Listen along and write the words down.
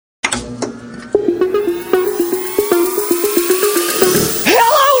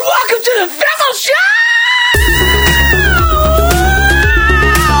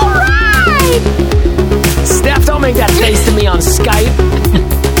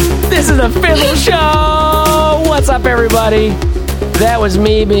Skype. This is the Fizzle Show. What's up, everybody? That was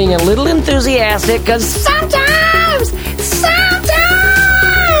me being a little enthusiastic because sometimes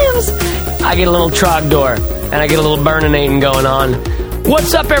I get a little Trogdor and I get a little burninating going on.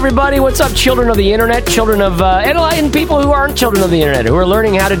 What's up, everybody? What's up, children of the internet, children of and people who aren't children of the internet, who are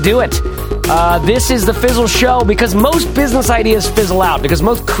learning how to do it? This is the Fizzle Show because most business ideas fizzle out, because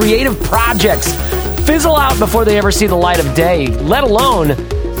most creative projects fizzle out before they ever see the light of day, let alone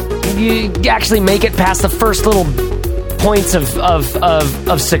you actually make it past the first little points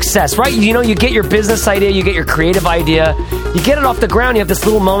of success, right? You know, you get your business idea, you get your creative idea, you get it off the ground, you have this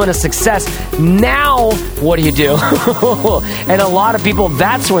little moment of success. Now, what do you do? And a lot of people,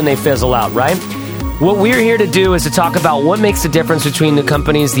 that's when they fizzle out, right? What we're here to do is to talk about what makes the difference between the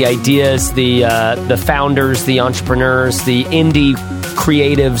companies, the ideas, the founders, the entrepreneurs, the indie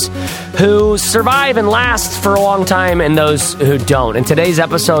creatives who survive and last for a long time and those who don't. And today's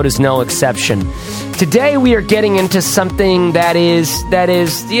episode is no exception. Today we are getting into something that is,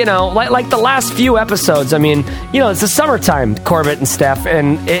 you know, like the last few episodes. I mean, you know, it's the summertime, Corbett and Steph,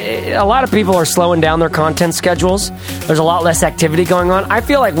 and a lot of people are slowing down their content schedules. There's a lot less activity going on. I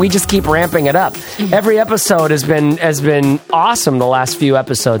feel like we just keep ramping it up. Every episode has been awesome the last few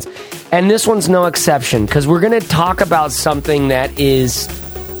episodes. And this one's no exception, because we're going to talk about something that is,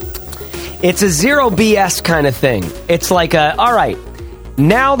 it's a zero BS kind of thing. It's like all right,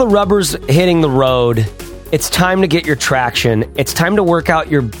 now the rubber's hitting the road. It's time to get your traction. It's time to work out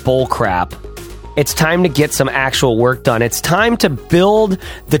your bull crap. It's time to get some actual work done. It's time to build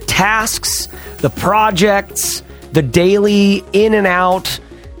the tasks, the projects, the daily in and out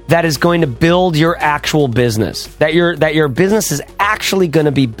that is going to build your actual business, that your business is actually going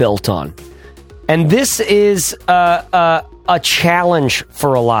to be built on. And this is a challenge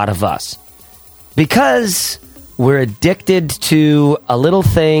for a lot of us because we're addicted to a little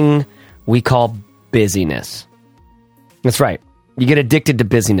thing we call busyness. That's right. You get addicted to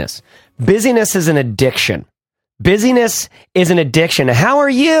busyness. Busyness is an addiction. Busyness is an addiction. How are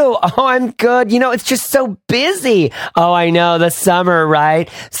you? Oh, I'm good. You know, it's just so busy. Oh, I know, the summer, right?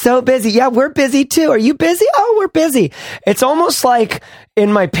 So busy. Yeah, we're busy too. Are you busy? Oh, we're busy. It's almost like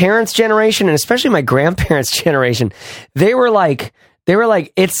in my parents' generation, and especially my grandparents' generation, they were like,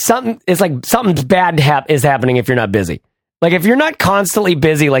 it's like something bad is happening if you're not busy. Like if you're not constantly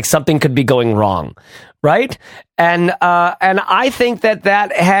busy, like something could be going wrong, right? And I think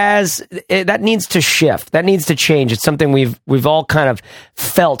that needs to shift. That needs to change. It's something we've all kind of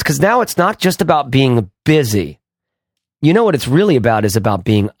felt, because now it's not just about being busy. You know what it's really about is about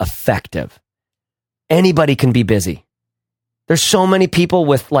being effective. Anybody can be busy. There's so many people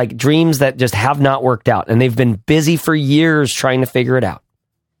with like dreams that just have not worked out, and they've been busy for years trying to figure it out.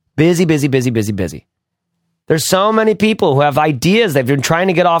 Busy, busy, busy, busy, busy. There's so many people who have ideas they've been trying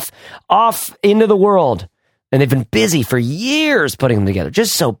to get off into the world, and they've been busy for years putting them together.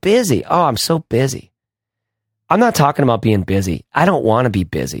 Just so busy. Oh, I'm so busy. I'm not talking about being busy. I don't want to be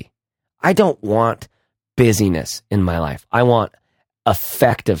busy. I don't want busyness in my life. I want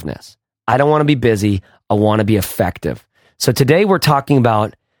effectiveness. I don't want to be busy. I want to be effective. So today we're talking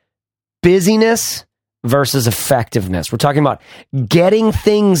about busyness versus effectiveness. We're talking about getting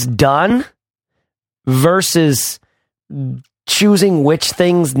things done versus choosing which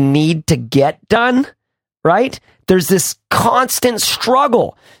things need to get done, right? There's this constant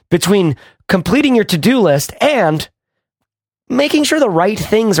struggle between completing your to-do list and making sure the right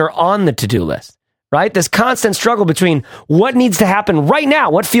things are on the to-do list, right? This constant struggle between what needs to happen right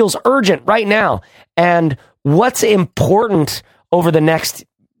now, what feels urgent right now, and what's important over the next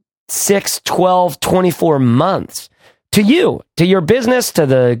 6, 12, 24 months to you, to your business, to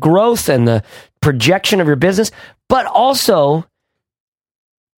the growth and the projection of your business, but also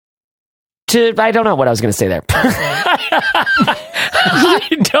to, I don't know what I was going to say there. I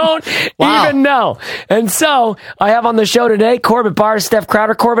don't even know. And so I have on the show today, Corbett Barr, Steph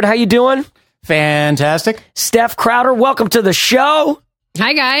Crowder. Corbett, how you doing? Fantastic. Steph Crowder, welcome to the show.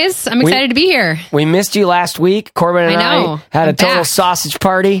 Hi, guys. I'm excited to be here. We missed you last week. Corbin and I had a total sausage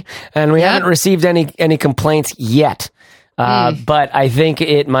party, and we haven't received any complaints yet. But I think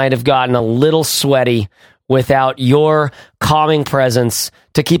it might have gotten a little sweaty without your calming presence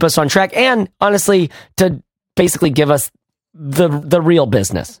to keep us on track and, honestly, to basically give us the real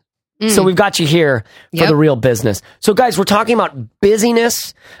business. So we've got you here for the real business. So, guys, we're talking about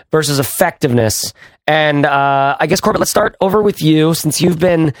busyness versus effectiveness. And I guess, Corbett, let's start over with you, since you've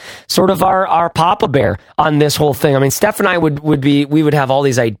been sort of our Papa Bear on this whole thing. I mean, Steph and I would have all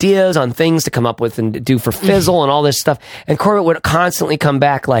these ideas on things to come up with and do for Fizzle and all this stuff. And Corbett would constantly come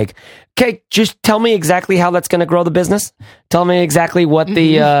back like, okay, just tell me exactly how that's going to grow the business. Tell me exactly what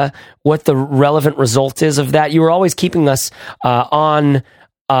the relevant result is of that. You were always keeping us on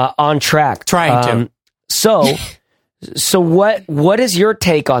track. Trying to. So what is your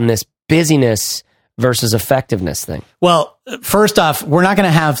take on this busyness versus effectiveness thing? Well, first off, we're not going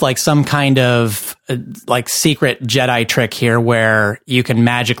to have like some kind of like secret Jedi trick here where you can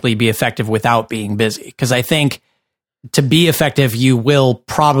magically be effective without being busy. Because I think to be effective, you will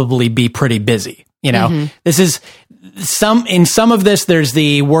probably be pretty busy. You know, this is in some of this, there's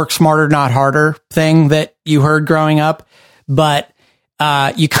the work smarter, not harder thing that you heard growing up, but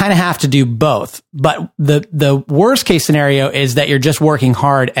you kind of have to do both. But the worst case scenario is that you're just working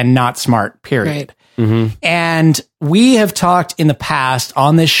hard and not smart, period. Right. And we have talked in the past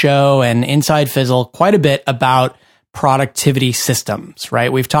on this show and Inside Fizzle quite a bit about productivity systems,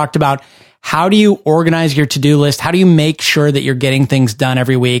 right? We've talked about how do you organize your to-do list? How do you make sure that you're getting things done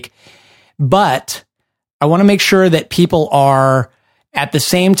every week? But I want to make sure that people are at the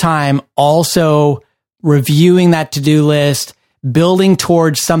same time also reviewing that to-do list, building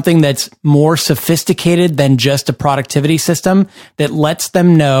towards something that's more sophisticated than just a productivity system that lets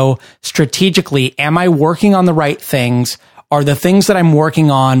them know strategically, am I working on the right things? Are the things that I'm working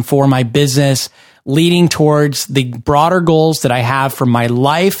on for my business leading towards the broader goals that I have for my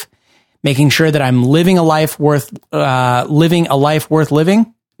life, making sure that I'm living a life worth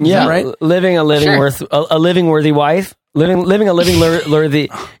living? Yeah, right. Living a living a living worthy wife. Living a living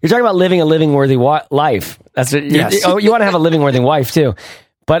worthy. You're talking about living a living worthy life. That's it. Yes. You want to have a living worthy wife too.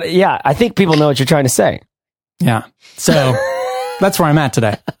 But yeah, I think people know what you're trying to say. Yeah. So that's where I'm at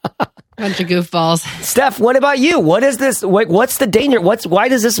today. Bunch of goofballs. Steph, what about you? What is this? What's the danger? Why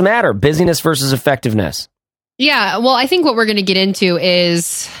does this matter? Busyness versus effectiveness. Yeah. Well, I think what we're going to get into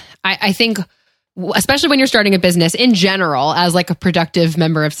is, I think, especially when you're starting a business in general as like a productive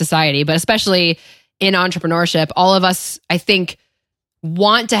member of society, but especially in entrepreneurship, all of us, I think,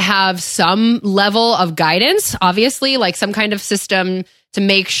 want to have some level of guidance, obviously, like some kind of system to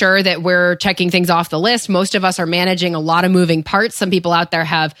make sure that we're checking things off the list. Most of us are managing a lot of moving parts. Some people out there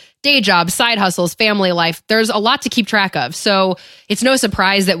have day jobs, side hustles, family life. There's a lot to keep track of. So it's no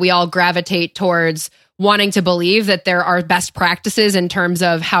surprise that we all gravitate towards wanting to believe that there are best practices in terms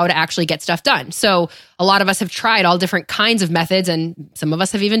of how to actually get stuff done. So a lot of us have tried all different kinds of methods, and some of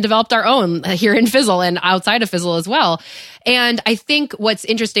us have even developed our own here in Fizzle and outside of Fizzle as well. And I think what's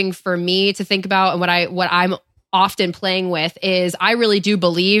interesting for me to think about, and what I'm often playing with, is I really do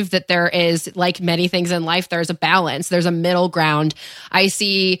believe that there is, like many things in life, there's a balance, there's a middle ground. I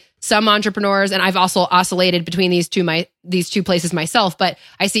see some entrepreneurs, and I've also oscillated between these two places myself, but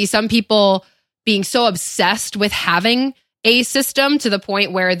I see some people being so obsessed with having a system to the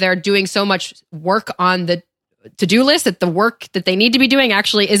point where they're doing so much work on the to-do list that the work that they need to be doing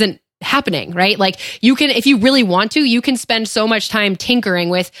actually isn't happening, right? Like you can, if you really want to, you can spend so much time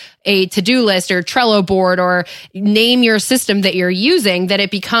tinkering with a to-do list or Trello board or name your system that you're using that it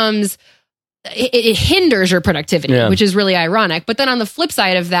becomes, it hinders your productivity, which is really ironic. But then on the flip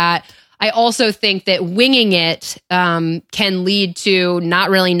side of that, I also think that winging it can lead to not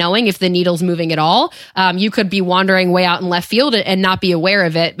really knowing if the needle's moving at all. You could be wandering way out in left field and not be aware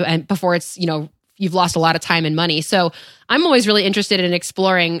of it, and before it's, you've lost a lot of time and money. So I'm always really interested in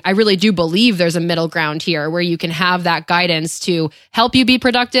exploring. I really do believe there's a middle ground here where you can have that guidance to help you be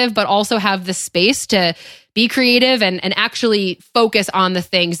productive, but also have the space to be creative and actually focus on the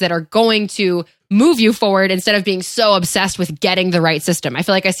things that are going to move you forward instead of being so obsessed with getting the right system. I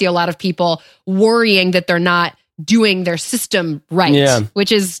feel like I see a lot of people worrying that they're not doing their system right,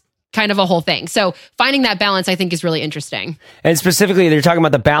 which is kind of a whole thing. So finding that balance, I think, is really interesting. And specifically, they're talking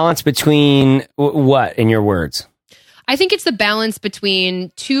about the balance between what, in your words? I think it's the balance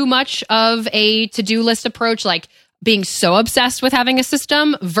between too much of a to-do list approach, like being so obsessed with having a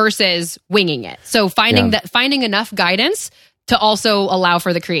system versus winging it. So finding enough guidance to also allow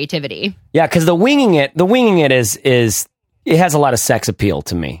for the creativity. Yeah, because the winging it is it has a lot of sex appeal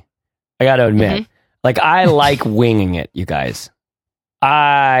to me. I got to admit. Like, I like winging it, you guys.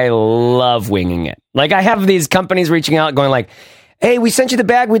 I love winging it. Like, I have these companies reaching out going like, hey, we sent you the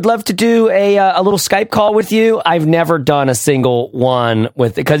bag. We'd love to do a little Skype call with you. I've never done a single one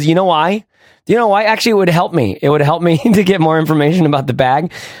with it. Because you know why? Actually, it would help me. It would help me to get more information about the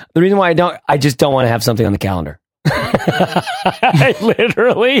bag. The reason why I just don't want to have something on the calendar. I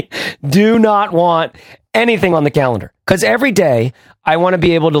literally do not want anything on the calendar because every day I want to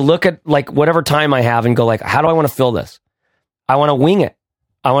be able to look at like whatever time I have and go like, how do I want to fill this? I want to wing it.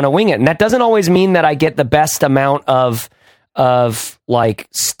 And that doesn't always mean that I get the best amount of like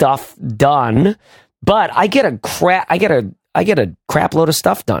stuff done, but I get a crap load of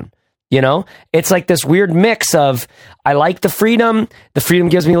stuff done. You know, it's like this weird mix of, I like the freedom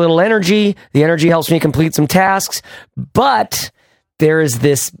gives me a little energy, the energy helps me complete some tasks, but there is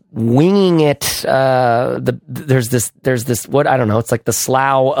this winging it, there's this, what, I don't know, it's like the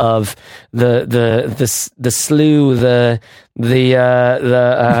slough of the slew, the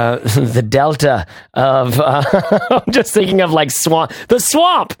delta of, I'm just thinking of like the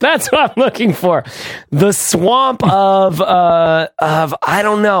swamp, that's what I'm looking for. The swamp of, I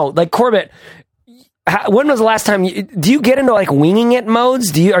don't know, like Corbett, when was the last time do you get into like winging it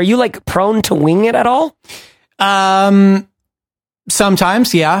modes? Are you like prone to wing it at all?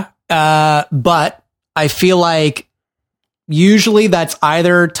 Sometimes, yeah. But I feel like usually that's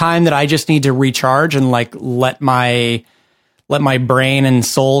either time that I just need to recharge and like let my brain and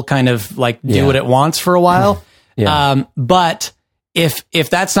soul kind of like do what it wants for a while. But if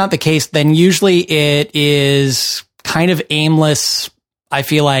that's not the case, then usually it is kind of aimless. I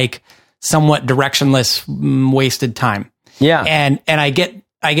feel like somewhat directionless, wasted time. Yeah. And I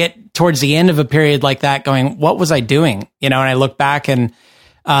get towards the end of a period like that going, what was I doing? You know, and I look back and,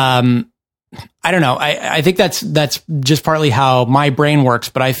 I don't know. I think that's just partly how my brain works,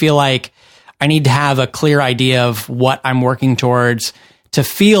 but I feel like I need to have a clear idea of what I'm working towards to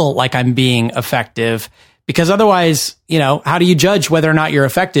feel like I'm being effective, because otherwise, you know, how do you judge whether or not you're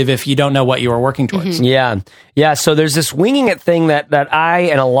effective if you don't know what you are working towards? Mm-hmm. Yeah. So there's this winging it thing that I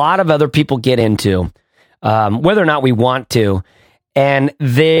and a lot of other people get into, whether or not we want to. And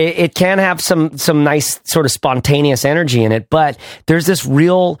it can have some nice sort of spontaneous energy in it, but there's this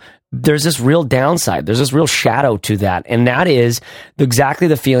real downside. There's this real shadow to that. And that is exactly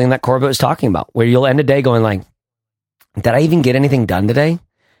the feeling that Corbett was talking about, where you'll end a day going like, did I even get anything done today?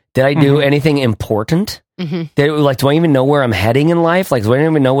 Did I do anything important? Do I even know where I'm heading in life? Like, do I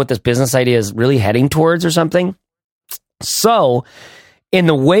even know what this business idea is really heading towards or something? So in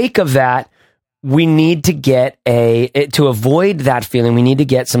the wake of that, we need to get to avoid that feeling, we need to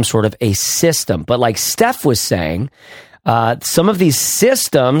get some sort of a system. But like Steph was saying, some of these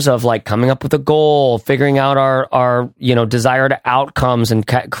systems of like coming up with a goal, figuring out our desired outcomes and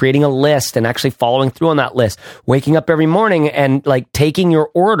creating a list and actually following through on that list, waking up every morning and like taking your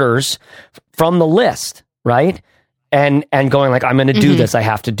orders from the list, right? And going like, I'm going to do this. I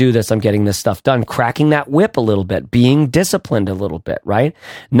have to do this. I'm getting this stuff done. Cracking that whip a little bit, being disciplined a little bit, right?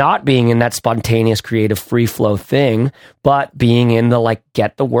 Not being in that spontaneous, creative, free flow thing, but being in the like,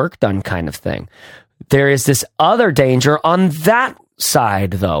 get the work done kind of thing. There is this other danger on that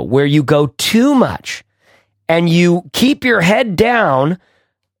side though, where you go too much and you keep your head down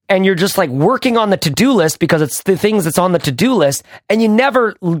and you're just like working on the to-do list because it's the things that's on the to-do list, and you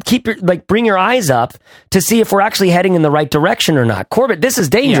never bring your eyes up to see if we're actually heading in the right direction or not. Corbett, this is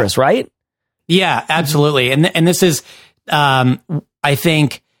dangerous, right? Yeah, absolutely. And this is, I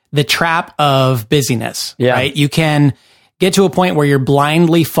think, the trap of busyness, right? You can get to a point where you're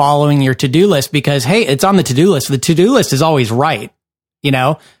blindly following your to-do list because, hey, it's on the to-do list. The to-do list is always right. You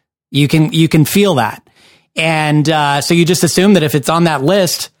know, you can feel that. And so you just assume that if it's on that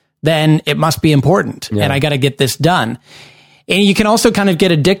list, then it must be important and I got to get this done. And you can also kind of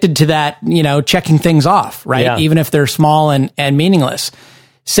get addicted to that, you know, checking things off, right? Yeah. Even if they're small and meaningless.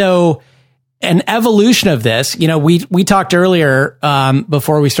 So an evolution of this, you know, we talked earlier,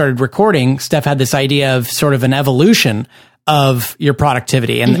 before we started recording, Steph had this idea of sort of an evolution of your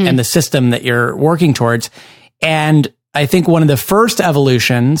productivity and the system that you're working towards. And I think one of the first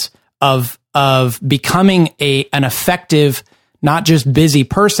evolutions of becoming an effective, not just busy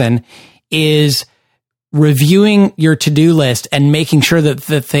person is reviewing your to-do list and making sure that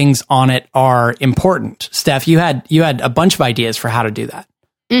the things on it are important. Steph, you had a bunch of ideas for how to do that.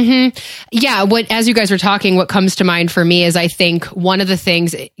 Yeah. As you guys were talking, what comes to mind for me is I think one of the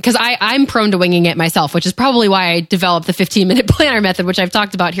things, because I'm prone to winging it myself, which is probably why I developed the 15-minute planner method, which I've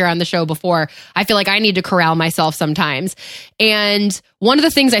talked about here on the show before. I feel like I need to corral myself sometimes. And one of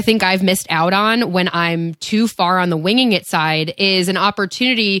the things I think I've missed out on when I'm too far on the winging it side is an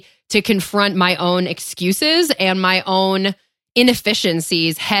opportunity to confront my own excuses and my own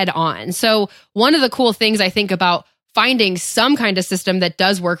inefficiencies head on. So one of the cool things I think about finding some kind of system that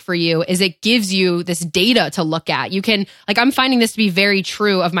does work for you is it gives you this data to look at. You can, like, I'm finding this to be very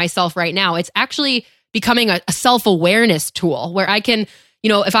true of myself right now. It's actually becoming a self-awareness tool where I can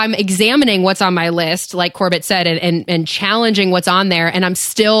if I'm examining what's on my list, like Corbett said, and challenging what's on there, and I'm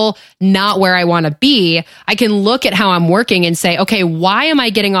still not where I want to be, I can look at how I'm working and say, okay, why am I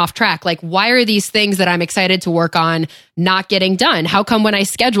getting off track? Like, why are these things that I'm excited to work on not getting done? How come when I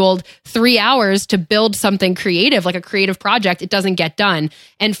scheduled 3 hours to build something creative, like a creative project, it doesn't get done?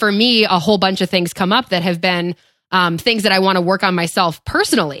 And for me, a whole bunch of things come up that have been things that I want to work on myself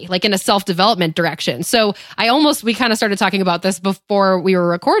personally, like in a self-development direction. So we kind of started talking about this before we were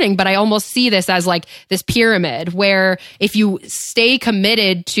recording, but I almost see this as like this pyramid where if you stay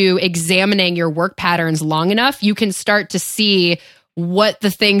committed to examining your work patterns long enough, you can start to see what the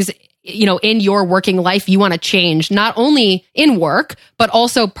things, in your working life you want to change, not only in work, but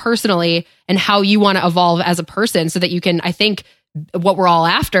also personally, and how you want to evolve as a person so that you can, I think, what we're all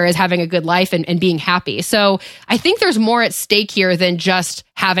after is having a good life and being happy. So I think there's more at stake here than just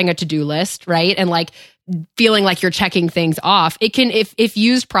having a to-do list, right? And like feeling like you're checking things off. It can, if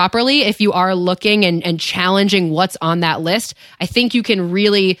used properly, if you are looking and challenging what's on that list, I think you can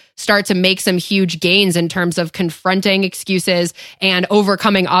really start to make some huge gains in terms of confronting excuses and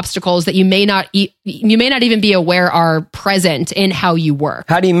overcoming obstacles that you may not even be aware are present in how you work.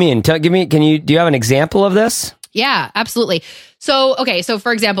 How do you mean? Do you have an example of this? Yeah, absolutely. So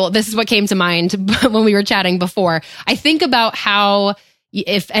for example, this is what came to mind when we were chatting before. I think about how,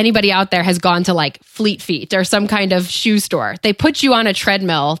 if anybody out there has gone to like Fleet Feet or some kind of shoe store, they put you on a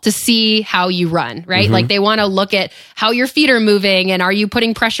treadmill to see how you run, right? Mm-hmm. Like they want to look at how your feet are moving and are you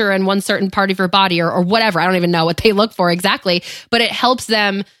putting pressure in one certain part of your body or whatever. I don't even know what they look for exactly, but it helps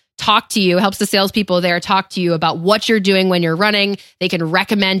them talk to you, helps the salespeople there talk to you about what you're doing when you're running. They can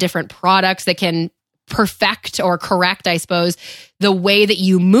recommend different products that can perfect or correct, I suppose, the way that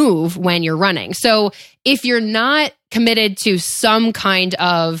you move when you're running. So if you're not committed to some kind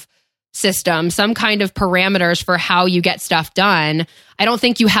of system, some kind of parameters for how you get stuff done, I don't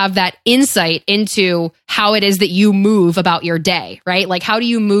think you have that insight into how it is that you move about your day, right? Like, how do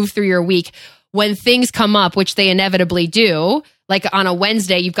you move through your week when things come up, which they inevitably do? Like on a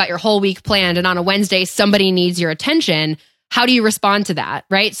Wednesday, you've got your whole week planned, and on a Wednesday, somebody needs your attention. How do you respond to that,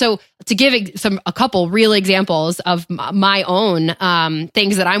 right? So to give a couple real examples of my own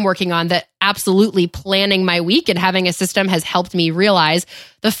things that I'm working on, that absolutely planning my week and having a system has helped me realize.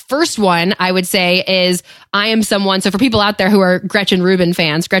 The first one I would say is I am someone, so for people out there who are Gretchen Rubin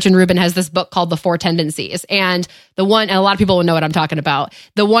fans, Gretchen Rubin has this book called The 4 Tendencies. And a lot of people will know what I'm talking about.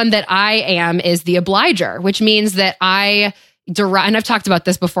 The one that I am is the obliger, which means that I derive, and I've talked about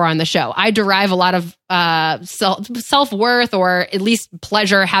this before on the show, I derive a lot of self-worth, or at least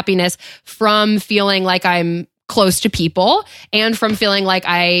pleasure, happiness, from feeling like I'm close to people and from feeling like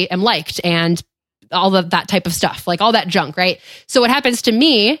I am liked and all of that type of stuff, like all that junk, right? So what happens to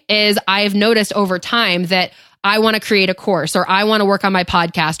me is I've noticed over time that I want to create a course, or I want to work on my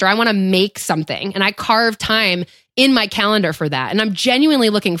podcast, or I want to make something, and I carve time in my calendar for that. And I'm genuinely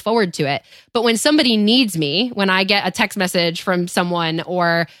looking forward to it. But when somebody needs me, when I get a text message from someone,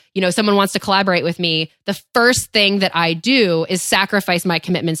 or, someone wants to collaborate with me, the first thing that I do is sacrifice my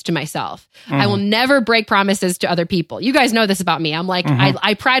commitments to myself. I will never break promises to other people. You guys know this about me. I'm like,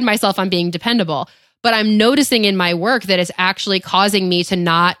 I pride myself on being dependable. But I'm noticing in my work that it's actually causing me to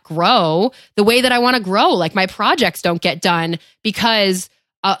not grow the way that I want to grow. Like my projects don't get done because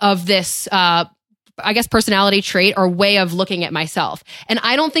of this, personality trait or way of looking at myself. And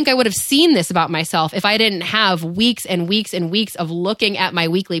I don't think I would have seen this about myself if I didn't have weeks and weeks and weeks of looking at my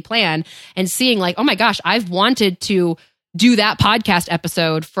weekly plan and seeing like, oh my gosh, I've wanted to do that podcast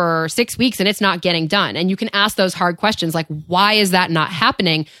episode for 6 weeks and it's not getting done. And you can ask those hard questions like, why is that not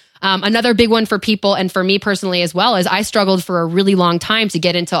happening? Another big one for people, and for me personally as well, is I struggled for a really long time to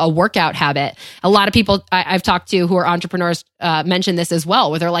get into a workout habit. A lot of people I've talked to who are entrepreneurs mention this as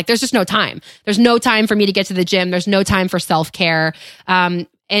well, where they're like, there's just no time. There's no time for me to get to the gym. There's no time for self-care. And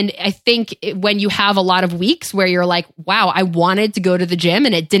I think when you have a lot of weeks where you're like, wow, I wanted to go to the gym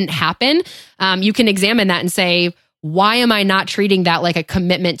and it didn't happen, you can examine that and say, why am I not treating that like a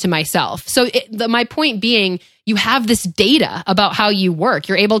commitment to myself? So my point being, you have this data about how you work.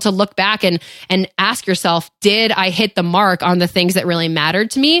 You're able to look back and ask yourself, did I hit the mark on the things that really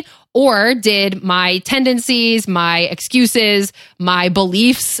mattered to me? Or did my tendencies, my excuses, my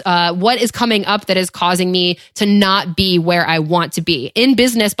beliefs, what is coming up that is causing me to not be where I want to be in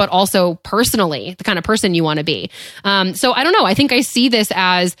business, but also personally, the kind of person you want to be? So I don't know. I think I see this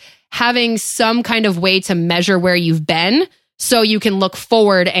as having some kind of way to measure where you've been so you can look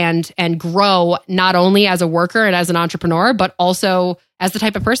forward and grow, not only as a worker and as an entrepreneur, but also as the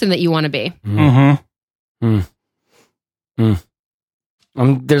type of person that you want to be.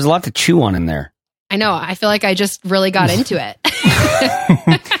 There's a lot to chew on in there. I know. I feel like I just really got into it.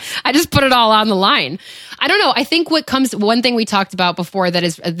 I just put it all on the line. I don't know. I think one thing we talked about before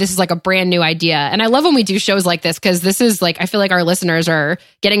this is like a brand new idea. And I love when we do shows like this, because this is like, I feel like our listeners are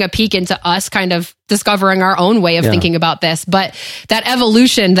getting a peek into us kind of discovering our own way of thinking about this. But that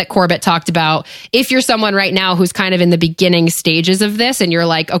evolution that Corbett talked about, if you're someone right now who's kind of in the beginning stages of this and you're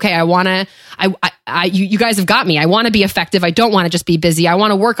like, okay, you guys have got me. I want to be effective. I don't want to just be busy. I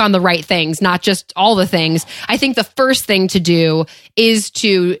want to work on the right things, not just all the things. I think the first thing to do is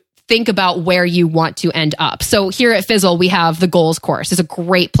to think about where you want to end up. So here at Fizzle, we have the goals course. It's a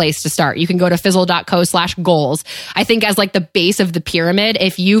great place to start. You can go to fizzle.co/goals. I think as like the base of the pyramid,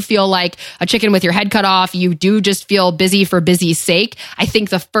 if you feel like a chicken with your head cut off, you do just feel busy for busy's sake, I think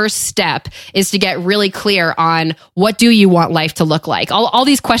the first step is to get really clear on what do you want life to look like? All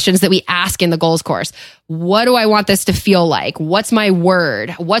these questions that we ask in the goals course. What do I want this to feel like? What's my word?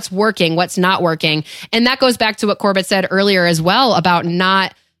 What's working? What's not working? And that goes back to what Corbett said earlier as well about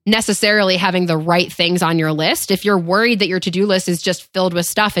not necessarily having the right things on your list. If you're worried that your to-do list is just filled with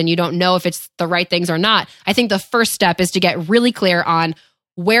stuff and you don't know if it's the right things or not, I think the first step is to get really clear on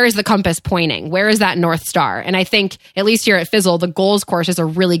where is the compass pointing? Where is that North Star? And I think, at least here at Fizzle, the goals course is a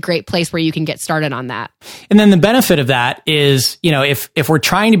really great place where you can get started on that. And then the benefit of that is, if we're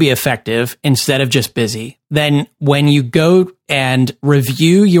trying to be effective instead of just busy, then when you go and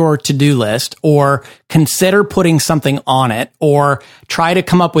review your to-do list or consider putting something on it or try to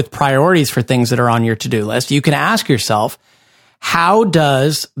come up with priorities for things that are on your to-do list, you can ask yourself, how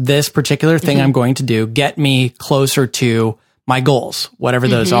does this particular thing I'm going to do get me closer to my goals, whatever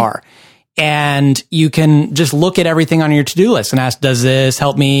those are? And you can just look at everything on your to-do list and ask, does this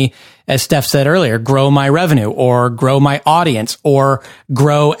help me, as Steph said earlier, grow my revenue or grow my audience or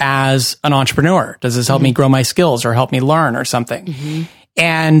grow as an entrepreneur? Does this help me grow my skills or help me learn or something?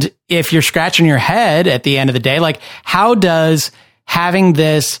 And if you're scratching your head at the end of the day, like, how does having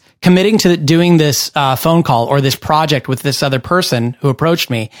this, committing to doing this phone call or this project with this other person who approached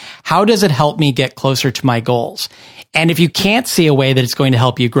me, how does it help me get closer to my goals? And if you can't see a way that it's going to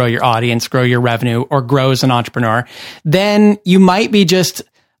help you grow your audience, grow your revenue, or grow as an entrepreneur, then you might be just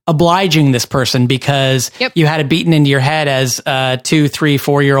obliging this person because you had it beaten into your head as a 2, 3,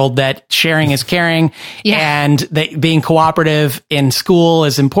 4-year-old that sharing is caring and that being cooperative in school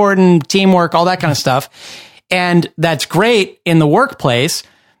is important, teamwork, all that kind of stuff. And that's great in the workplace.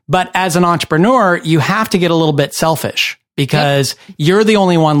 But as an entrepreneur, you have to get a little bit selfish because you're the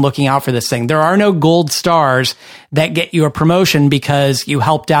only one looking out for this thing. There are no gold stars that get you a promotion because you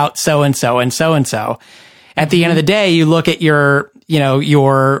helped out so-and-so and so-and-so. At the end of the day, you look at your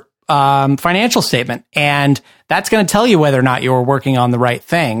financial statement, and that's going to tell you whether or not you're working on the right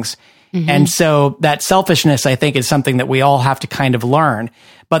things. And so that selfishness, I think, is something that we all have to kind of learn.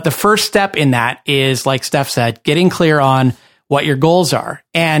 But the first step in that is, like Steph said, getting clear on what your goals are.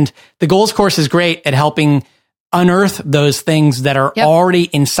 And the goals course is great at helping unearth those things that are already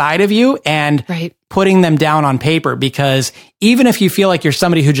inside of you and putting them down on paper. Because even if you feel like you're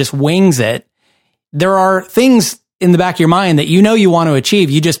somebody who just wings it, there are things in the back of your mind that you know you want to achieve.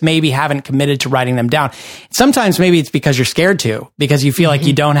 You just maybe haven't committed to writing them down. Sometimes maybe it's because you're scared to, because you feel like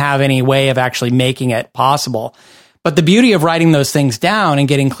you don't have any way of actually making it possible. But the beauty of writing those things down and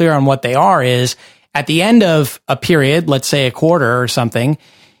getting clear on what they are is at the end of a period, let's say a quarter or something,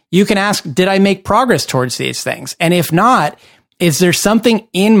 you can ask, did I make progress towards these things? And if not, is there something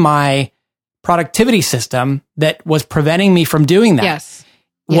in my productivity system that was preventing me from doing that? Yes.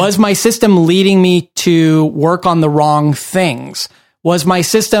 Was my system leading me to work on the wrong things? Was my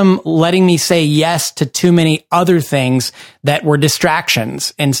system letting me say yes to too many other things that were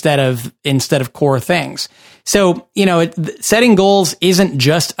distractions instead of core things? So, setting goals isn't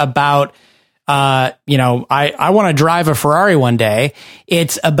just about, I want to drive a Ferrari one day.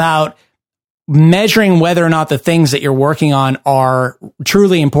 It's about measuring whether or not the things that you're working on are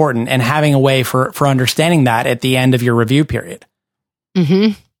truly important and having a way for understanding that at the end of your review period.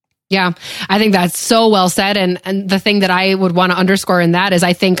 Yeah, I think that's so well said. And the thing that I would want to underscore in that is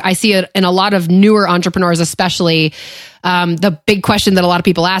I think I see it in a lot of newer entrepreneurs, especially the big question that a lot of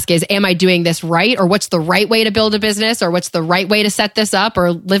people ask is, am I doing this right? Or what's the right way to build a business? Or what's the right way to set this up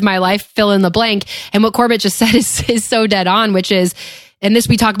or live my life, fill in the blank? And what Corbett just said is so dead on, which is and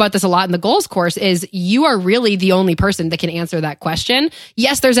we talk about this a lot in the goals course, is you are really the only person that can answer that question.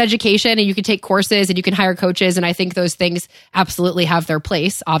 Yes, there's education and you can take courses and you can hire coaches. And I think those things absolutely have their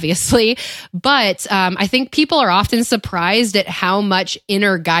place, obviously. But I think people are often surprised at how much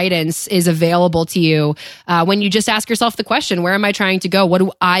inner guidance is available to you when you just ask yourself the question, where am I trying to go? What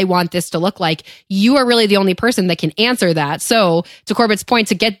do I want this to look like? You are really the only person that can answer that. So to Corbett's point,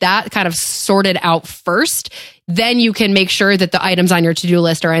 to get that kind of sorted out first, then you can make sure that the items on your to-do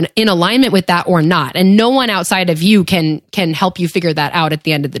list are in alignment with that or not. And no one outside of you can help you figure that out at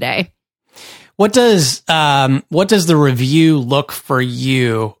the end of the day. What does the review look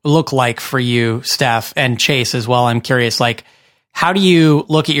like for you, Steph, and Chase as well? I'm curious, like, how do you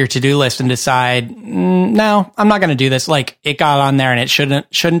look at your to-do list and decide, no, I'm not going to do this. Like, it got on there and it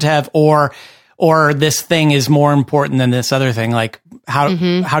shouldn't have, or this thing is more important than this other thing. Like, how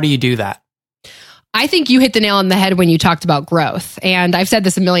do you do that? I think you hit the nail on the head when you talked about growth. And I've said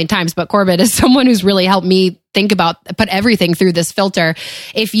this a million times, but Corbett is someone who's really helped me put everything through this filter.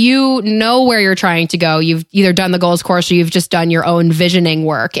 If you know where you're trying to go, you've either done the goals course or you've just done your own visioning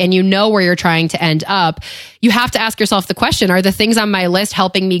work and you know where you're trying to end up, you have to ask yourself the question, are the things on my list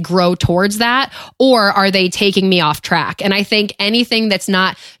helping me grow towards that? Or are they taking me off track? And I think anything that's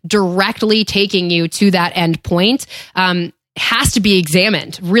not directly taking you to that end point, has to be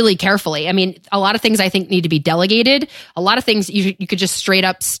examined really carefully. I mean, a lot of things I think need to be delegated. A lot of things you could just straight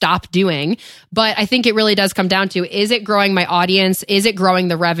up stop doing. But I think it really does come down to, is it growing my audience? Is it growing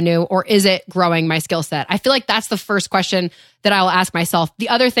the revenue? Or is it growing my skill set? I feel like that's the first question that I'll ask myself. The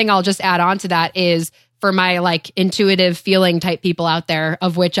other thing I'll just add on to that is, for my like intuitive feeling type people out there,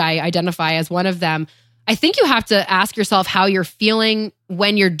 of which I identify as one of them, I think you have to ask yourself how you're feeling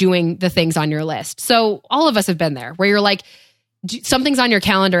when you're doing the things on your list. So all of us have been there, where you're like, something's on your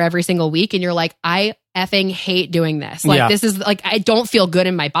calendar every single week and you're like, I effing hate doing this. Like, this is like, I don't feel good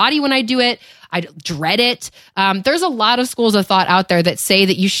in my body when I do it. I dread it. There's a lot of schools of thought out there that say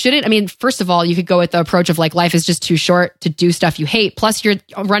that you shouldn't. I mean, first of all, you could go with the approach of like, life is just too short to do stuff you hate. Plus, you're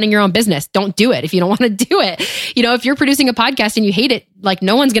running your own business. Don't do it if you don't want to do it. You know, if you're producing a podcast and you hate it, like,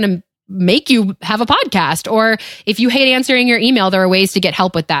 no one's going to make you have a podcast. Or if you hate answering your email, there are ways to get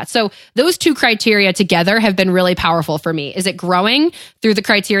help with that. So those two criteria together have been really powerful for me. Is it growing through the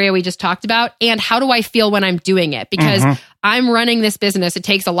criteria we just talked about? And how do I feel when I'm doing it? Because I'm running this business. It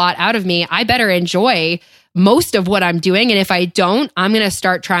takes a lot out of me. I better enjoy most of what I'm doing. And if I don't, I'm going to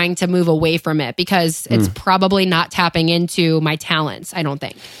start trying to move away from it, because it's probably not tapping into my talents, I don't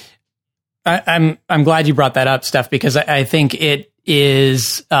think. I'm glad you brought that up, Steph, because I think it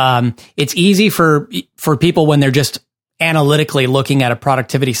is, it's easy for people when they're just analytically looking at a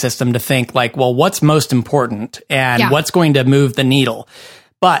productivity system to think like, well, what's most important and what's going to move the needle?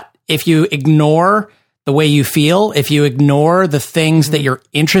 But if you ignore the way you feel, if you ignore the things that you're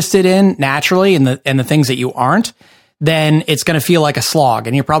interested in naturally and the things that you aren't, then it's going to feel like a slog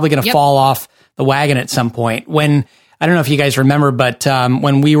and you're probably going to fall off the wagon at some point. When, I don't know if you guys remember, but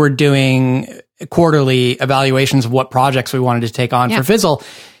when we were doing quarterly evaluations of what projects we wanted to take on for Fizzle,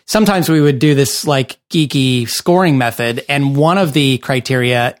 sometimes we would do this like geeky scoring method. And one of the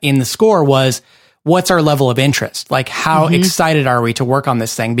criteria in the score was, what's our level of interest? Like, how excited are we to work on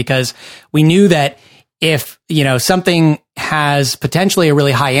this thing? Because we knew that if, you know, something has potentially a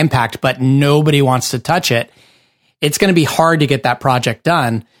really high impact, but nobody wants to touch it, it's going to be hard to get that project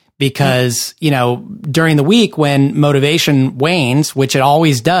done. Because, you know, during the week when motivation wanes, which it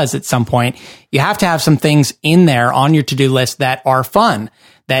always does at some point, you have to have some things in there on your to-do list that are fun,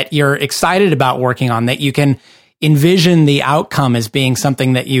 that you're excited about working on, that you can envision the outcome as being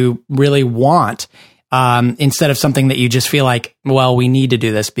something that you really want, instead of something that you just feel like, well, we need to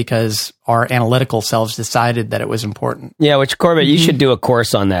do this because our analytical selves decided that it was important. Yeah, which, Corbett, you should do a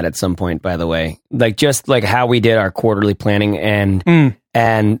course on that at some point, by the way. Like, just like how we did our quarterly planning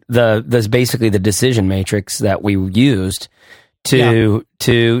and there's basically the decision matrix that we used to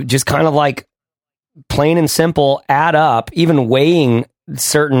just kind of like plain and simple add up, even weighing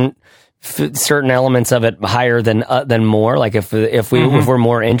certain elements of it higher than more. Like if we're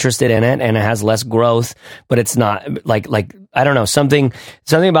more interested in it and it has less growth, but it's not like I don't know, something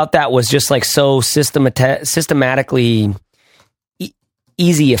about that was just like so systematically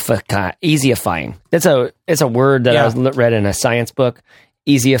easyifying. It's a word that I read in a science book.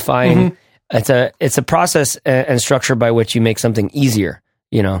 Easyifying. It's a process and structure by which you make something easier,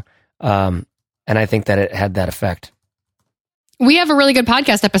 you know. And I think that it had that effect. We have a really good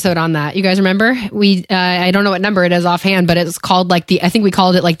podcast episode on that. You guys remember? I don't know what number it is offhand, but it's called I think we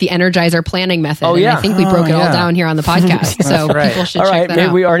called it like the Energizer planning method. Oh, yeah. And I think we broke it all down here on the podcast. So people should check that out.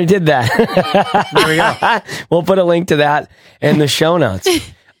 Maybe we already did that. There we go. We'll put a link to that in the show notes.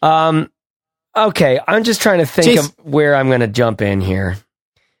 Okay. I'm just trying to think of where I'm going to jump in here.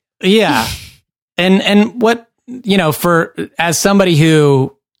 Yeah. And what, as somebody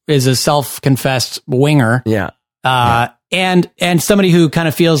who is a self-confessed winger. Yeah. And somebody who kind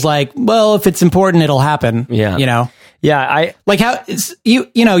of feels like, well, if it's important, it'll happen. Yeah. Yeah.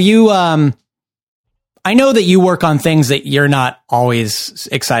 I know that you work on things that you're not always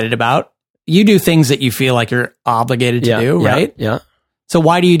excited about. You do things that you feel like you're obligated to do, right? Yeah. So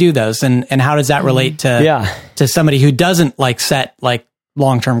why do you do those? And how does that relate to somebody who doesn't set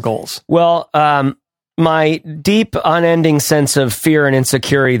long-term goals? Well, my deep, unending sense of fear and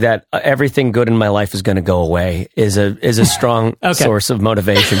insecurity that everything good in my life is going to go away is a strong source of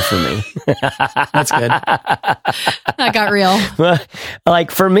motivation for me. That's good. That got real.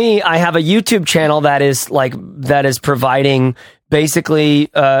 For me, I have a YouTube channel that is providing basically,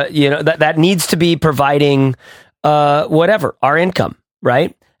 that needs to be providing whatever our income,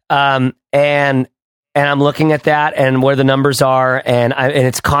 right? And I'm looking at that and where the numbers are, and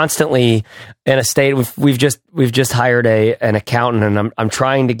it's constantly in a state. We've just hired an accountant, and I'm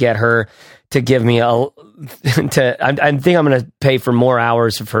trying to get her to give me I think I'm going to pay for more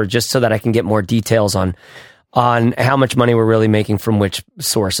hours of her just so that I can get more details on how much money we're really making from which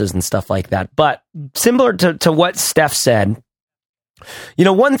sources and stuff like that. But similar to what Steph said.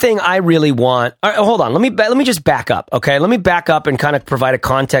 One thing I really want. Hold on, let me just back up, okay? Let me back up and kind of provide a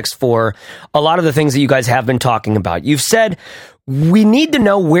context for a lot of the things that you guys have been talking about. You've said we need to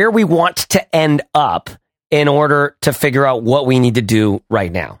know where we want to end up in order to figure out what we need to do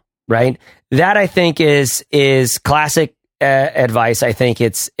right now, right? That I think is classic advice. I think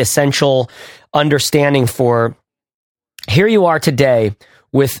it's essential understanding for here you are today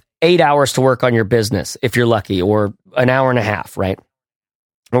with 8 hours to work on your business if you're lucky, or an hour and a half, right?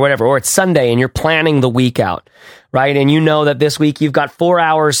 Or whatever, or it's Sunday and you're planning the week out, right? And you know that this week you've got 4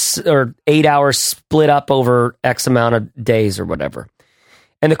 hours or 8 hours split up over X amount of days or whatever.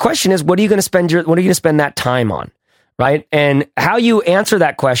 And the question is, what are you going to spend that time on, right? And how you answer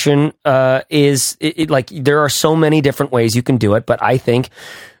that question is there are so many different ways you can do it. But I think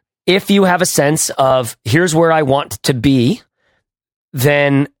if you have a sense of here's where I want to be,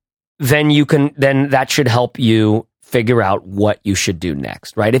 then that should help you figure out what you should do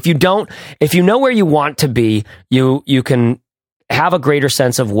next, right? If you know where you want to be, you can have a greater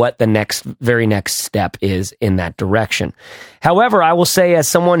sense of what the very next step is in that direction. However, I will say, as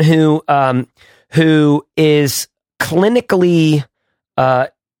someone who is clinically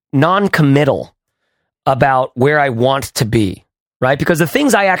non-committal about where I want to be, right? Because the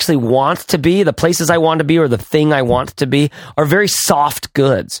things I actually want to be, the places I want to be, or the thing I want to be, are very soft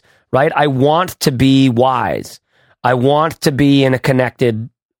goods, right? I want to be wise. I want to be in a connected,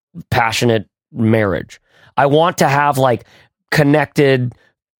 passionate marriage. I want to have connected,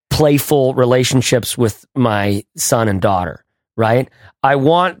 playful relationships with my son and daughter, right? I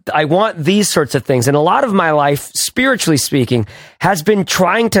want these sorts of things. And a lot of my life, spiritually speaking, has been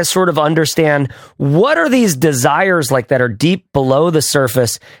trying to sort of understand what are these desires that are deep below the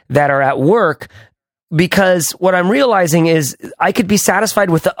surface that are at work. Because what I'm realizing is I could be satisfied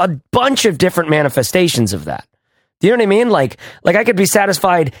with a bunch of different manifestations of that. Do you know what I mean? Like I could be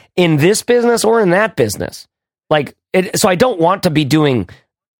satisfied in this business or in that business. So I don't want to be doing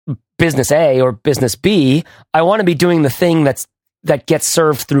business A or business B. I want to be doing the thing that gets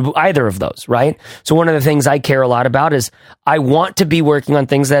served through either of those, right? So one of the things I care a lot about is I want to be working on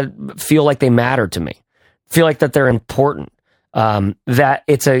things that feel like they matter to me, feel like that they're important, that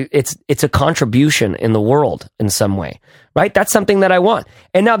it's a contribution in the world in some way, right? That's something that I want.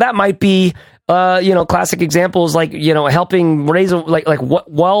 And now that might be classic examples helping raise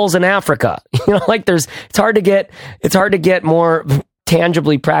wells in Africa. It's hard to get more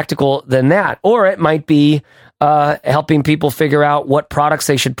tangibly practical than that. Or it might be helping people figure out what products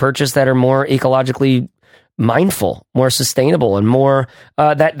they should purchase that are more ecologically mindful, more sustainable, and more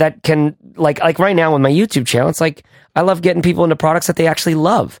that can like right now with my YouTube channel, it's I love getting people into products that they actually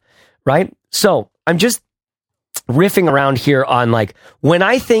love, right? So I'm just riffing around here on when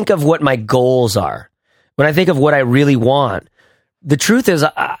I think of what my goals are, when I think of what I really want, the truth is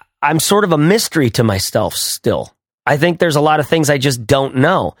I'm sort of a mystery to myself still. I think there's a lot of things I just don't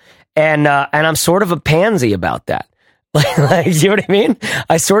know. And I'm sort of a pansy about that. You know what I mean?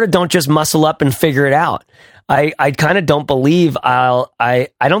 I sort of don't just muscle up and figure it out. I kind of don't believe I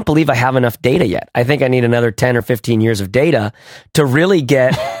don't believe I have enough data yet. I think I need another 10 or 15 years of data to really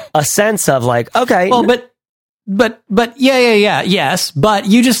get a sense of like, okay. Well, but yes. But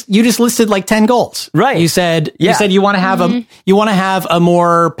you just listed like 10 goals, right? You said you want to have a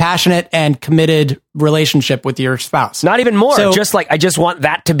more passionate and committed relationship with your spouse. Not even more. So, just like I just want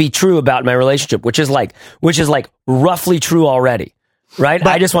that to be true about my relationship, which is like roughly true already, right?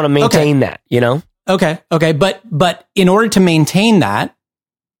 I just want to maintain that, you know? Okay. But in order to maintain that,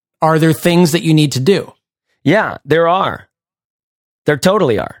 are there things that you need to do? Yeah, there are. There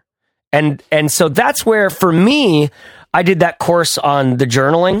totally are. And so that's where, for me, I did that course on the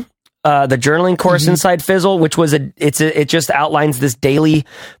journaling course inside Fizzle, which was it just outlines this daily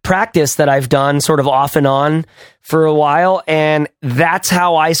practice that I've done sort of off and on for a while. And that's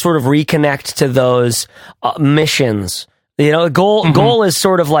how I sort of reconnect to those missions. You know, goal is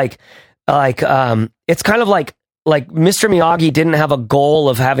sort of like it's kind of like Mr. Miyagi didn't have a goal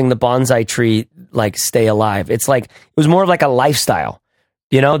of having the bonsai tree like stay alive. It's like, it was more of like a lifestyle.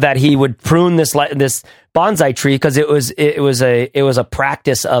 You know, that he would prune this bonsai tree because it was a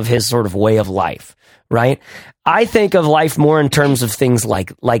practice of his sort of way of life, right? I think of life more in terms of things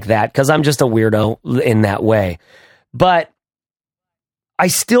like that because I'm just a weirdo in that way. But I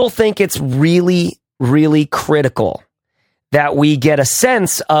still think it's really, really critical that we get a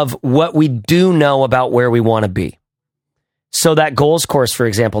sense of what we do know about where we want to be. So that goals course, for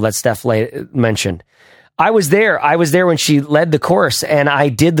example, that Steph mentioned. I was there when she led the course, and I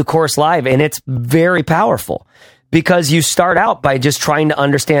did the course live, and it's very powerful because you start out by just trying to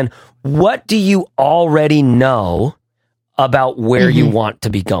understand, what do you already know about where you want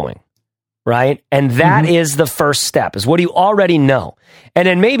to be going, right? And that is the first step, is what do you already know? And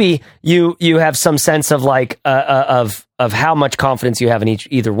then maybe you have some sense of like of how much confidence you have in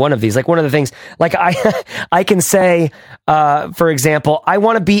either one of these. Like one of the things, like I can say, for example, I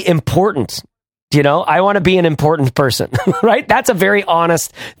want to be important. You know, I want to be an important person, right? That's a very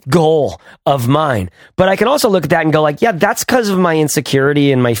honest goal of mine. But I can also look at that and go like, yeah, that's because of my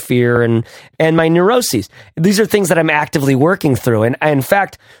insecurity and my fear and my neuroses. These are things that I'm actively working through. And in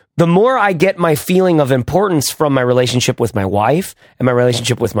fact, the more I get my feeling of importance from my relationship with my wife and my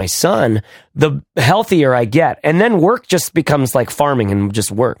relationship with my son, the healthier I get. And then work just becomes like farming and just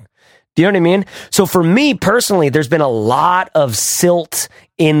work. Do you know what I mean? So for me personally, there's been a lot of silt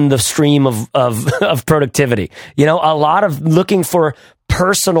in the stream of productivity. You know, a lot of looking for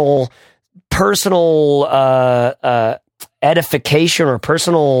personal edification or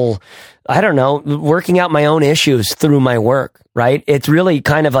personal, I don't know, working out my own issues through my work, right? It's really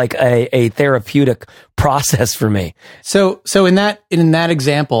kind of like a therapeutic process for me. So in that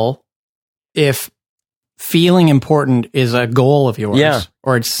example, if feeling important is a goal of yours,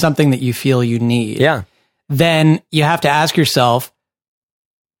 or it's something that you feel you need, then you have to ask yourself,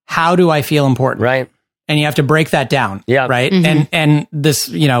 how do I feel important? Right. And you have to break that down. Yeah. Right. And this,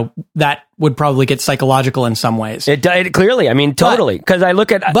 you know, that would probably get psychological in some ways. It clearly, I mean, totally. Because I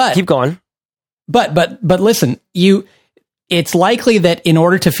look at, keep going. But listen, it's likely that in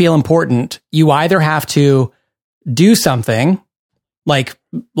order to feel important, you either have to do something like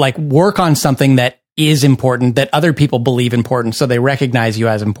work on something that is important, that other people believe important, so they recognize you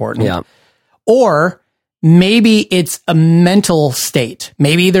as important. Yeah. Or maybe it's a mental state.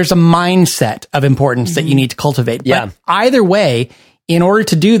 Maybe there's a mindset of importance that you need to cultivate. Yeah. But either way, in order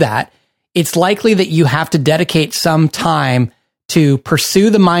to do that, it's likely that you have to dedicate some time to pursue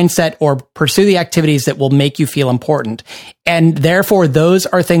the mindset or pursue the activities that will make you feel important. And therefore, those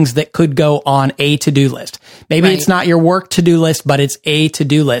are things that could go on a to-do list. Maybe it's not your work to-do list, but it's a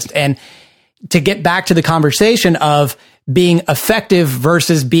to-do list. And to get back to the conversation of being effective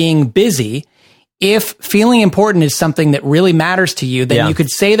versus being busy, if feeling important is something that really matters to you, then you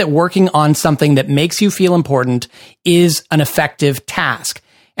could say that working on something that makes you feel important is an effective task.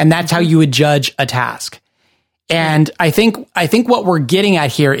 And that's how you would judge a task. And I think what we're getting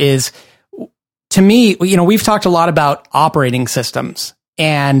at here is, to me, you know, we've talked a lot about operating systems,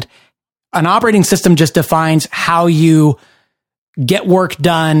 and an operating system just defines how you get work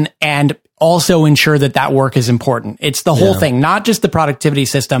done and also ensure that work is important. It's the whole thing, not just the productivity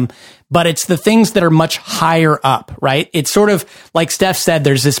system, but it's the things that are much higher up, right? It's sort of like Steph said,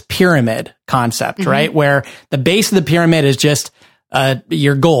 there's this pyramid concept, right? Where the base of the pyramid is just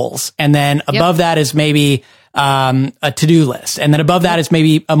your goals. And then above that is maybe a to-do list. And then above that is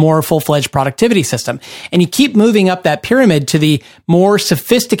maybe a more full-fledged productivity system. And you keep moving up that pyramid to the more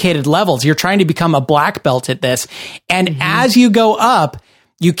sophisticated levels. You're trying to become a black belt at this. And as you go up,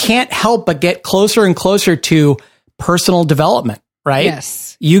 you can't help but get closer and closer to personal development, right?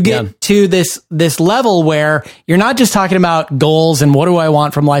 Yes. You get to this level where you're not just talking about goals and what do I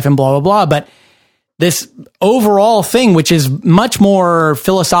want from life and blah, blah, blah, but this overall thing, which is much more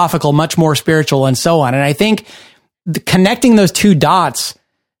philosophical, much more spiritual and so on. And I think connecting those two dots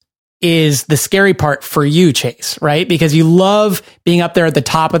is the scary part for you, Chase, right? Because you love being up there at the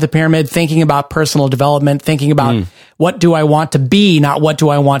top of the pyramid, thinking about personal development, thinking about what do I want to be, not what do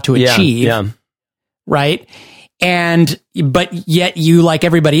I want to achieve, right? But yet you, like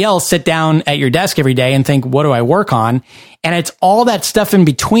everybody else, sit down at your desk every day and think, what do I work on? And it's all that stuff in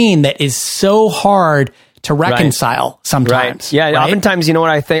between that is so hard to reconcile sometimes. Right. Yeah. Right? Oftentimes, you know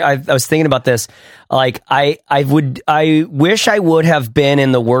what I think? I was thinking about this. Like I wish I would have been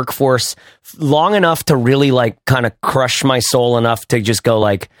in the workforce long enough to really like kind of crush my soul enough to just go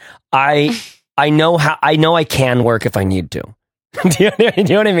like, I know I can work if I need to. Do you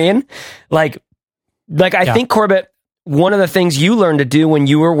know what I mean? Like I think, Corbett, one of the things you learned to do when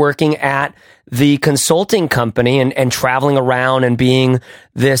you were working at the consulting company and traveling around and being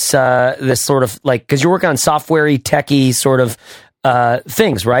this sort of like, because you're working on software-y, techie sort of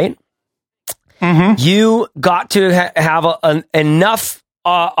things, right? Mm-hmm. You got to have enough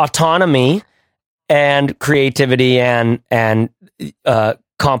autonomy and creativity and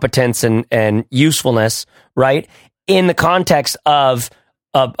competence and usefulness, right? In the context of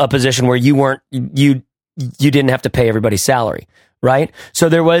a position where you didn't have to pay everybody's salary, right? So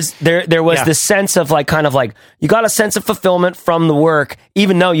there was this sense of like, kind of like, you got a sense of fulfillment from the work,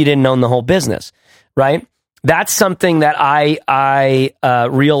 even though you didn't own the whole business, right? That's something that I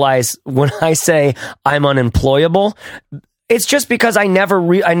realize when I say I'm unemployable. It's just because I never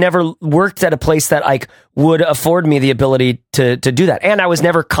worked at a place that like would afford me the ability to do that. And I was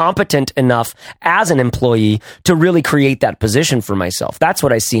never competent enough as an employee to really create that position for myself. That's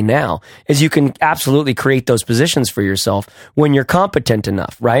what I see now, is you can absolutely create those positions for yourself when you're competent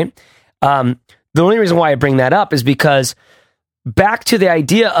enough, right? The only reason why I bring that up is because back to the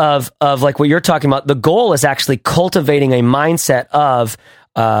idea of like what you're talking about, the goal is actually cultivating a mindset of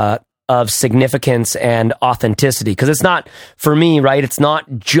significance and authenticity. Because it's not, for me, right? It's not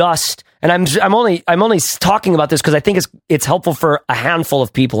just, and I'm only talking about this because I think it's helpful for a handful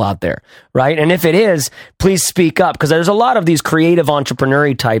of people out there, right? And if it is, please speak up, because there's a lot of these creative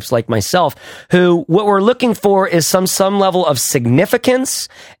entrepreneurial types like myself who what we're looking for is some level of significance,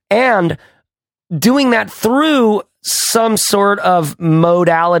 and doing that through some sort of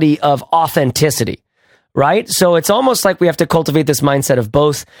modality of authenticity. Right? So it's almost like we have to cultivate this mindset of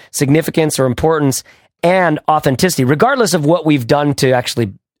both significance or importance and authenticity, regardless of what we've done to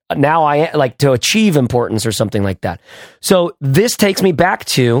actually to achieve importance or something like that. So this takes me back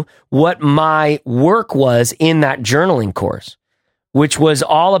to what my work was in that journaling course, which was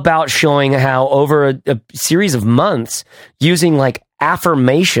all about showing how over a series of months, using like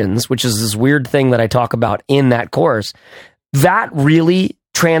affirmations, which is this weird thing that I talk about in that course, that really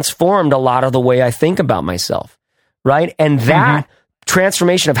transformed a lot of the way I think about myself, right? And that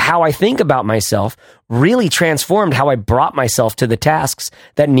transformation of how I think about myself really transformed how I brought myself to the tasks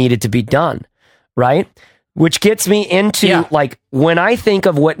that needed to be done, right? Which gets me into like, when I think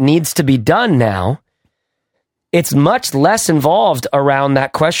of what needs to be done now, it's much less involved around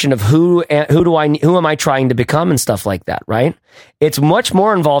that question of who am I trying to become and stuff like that, right? It's much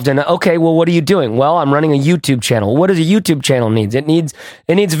more involved in, okay, well, what are you doing? Well, I'm running a YouTube channel. What does a YouTube channel need? It needs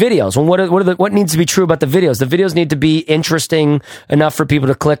videos. Well, what needs to be true about the videos? The videos need to be interesting enough for people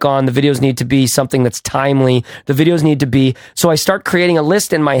to click on. The videos need to be something that's timely. The videos need to be, so I start creating a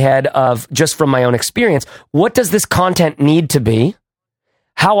list in my head of, just from my own experience, what does this content need to be?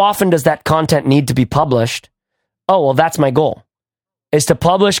 How often does that content need to be published? Oh, well, that's my goal, is to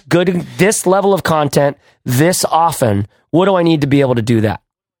publish this level of content this often. What do I need to be able to do that?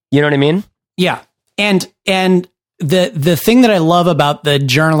 You know what I mean? Yeah. And the thing that I love about the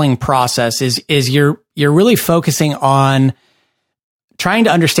journaling process is you're really focusing on trying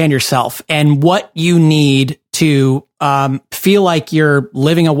to understand yourself and what you need to feel like you're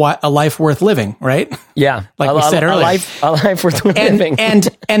living a life worth living, right? Yeah. Like we said earlier. A life worth living.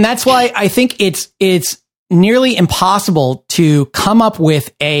 And that's why I think it's nearly impossible to come up with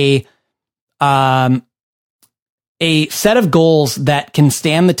a set of goals that can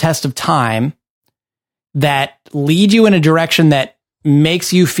stand the test of time, that lead you in a direction that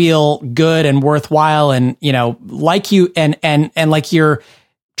makes you feel good and worthwhile, and like you and like you're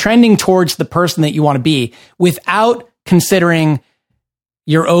trending towards the person that you want to be, without considering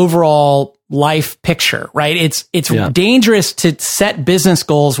your overall life picture, right? It's dangerous to set business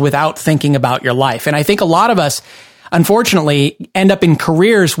goals without thinking about your life. And I think a lot of us, unfortunately, end up in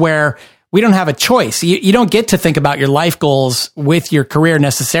careers where we don't have a choice. You don't get to think about your life goals with your career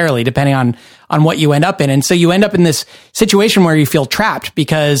necessarily, depending on what you end up in. And so you end up in this situation where you feel trapped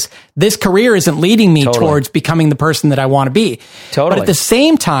because this career isn't leading me towards becoming the person that I want to be. But at the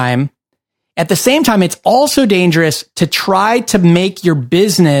same time, it's also dangerous to try to make your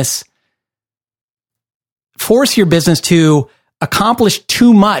business, force your business to accomplish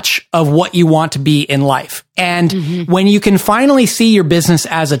too much of what you want to be in life. And when you can finally see your business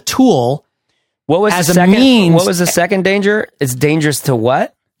as a tool, what was the second danger? It's dangerous to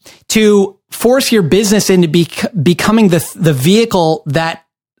what? To force your business into becoming the vehicle that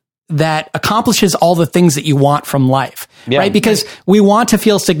accomplishes all the things that you want from life, right? Because we want to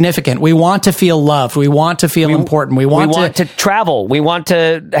feel significant. We want to feel loved. We want to feel important. We want to travel. We want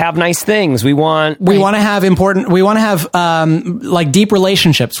to have nice things. We want to have like deep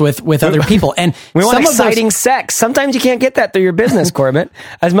relationships with other people. And we want exciting sex. Sometimes you can't get that through your business, Corbett,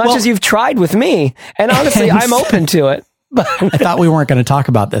 as much as you've tried with me. And honestly, I'm open to it. But I thought we weren't going to talk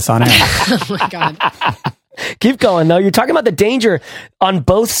about this on air. Oh my God. Keep going, though. You're talking about the danger on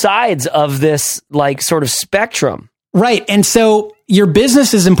both sides of this, like, sort of spectrum. Right. And so your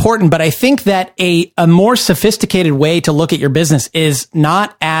business is important, but I think that a more sophisticated way to look at your business is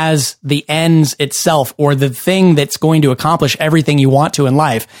not as the ends itself or the thing that's going to accomplish everything you want to in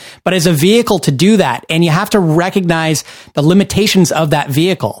life, but as a vehicle to do that. And you have to recognize the limitations of that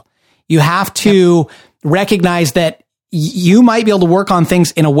vehicle. You have to recognize that you might be able to work on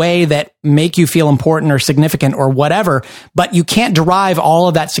things in a way that make you feel important or significant or whatever, but you can't derive all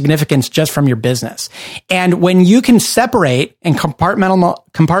of that significance just from your business. And when you can separate and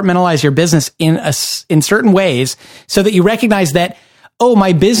compartmentalize your business in certain ways so that you recognize that, oh,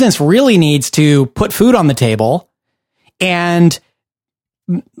 my business really needs to put food on the table and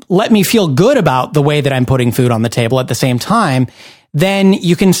let me feel good about the way that I'm putting food on the table at the same time, then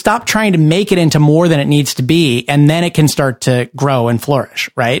you can stop trying to make it into more than it needs to be, and then it can start to grow and flourish,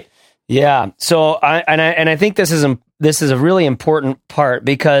 right? Yeah. So I think this is a really important part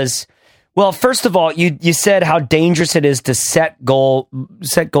because, well, first of all, you said how dangerous it is to set goals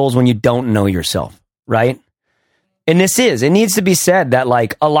when you don't know yourself, right? And it needs to be said that,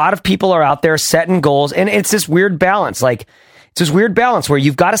 like, a lot of people are out there setting goals, and it's this weird balance, where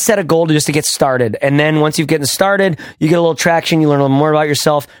you've got to set a goal just to get started. And then once you've gotten started, you get a little traction, you learn a little more about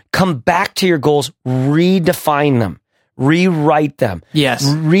yourself, come back to your goals, redefine them, rewrite them,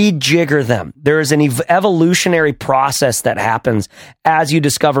 rejigger them. There is an evolutionary process that happens as you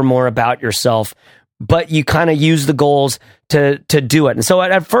discover more about yourself, but you kind of use the goals to do it. And so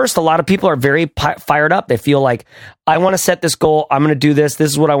at first, a lot of people are very fired up. They feel like, I want to set this goal. I'm going to do this.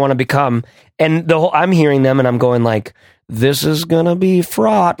 This is what I want to become. And I'm hearing them and I'm going like, this is going to be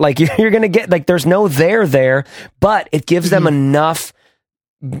fraught. Like, you're going to get, like, there's no there, but it gives them enough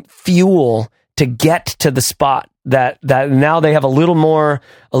fuel to get to the spot that now they have a little more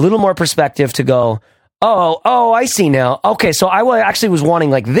perspective to go, oh, I see now. Okay. So I actually was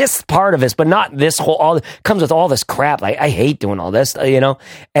wanting like this part of this, but not this whole, comes with all this crap. I hate doing all this, and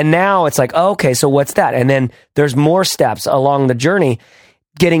now it's like, okay, so what's that? And then there's more steps along the journey,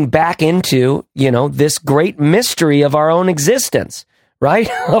 getting back into, this great mystery of our own existence, right?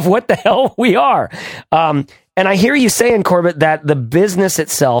 Of what the hell we are. And I hear you saying, Corbett, that the business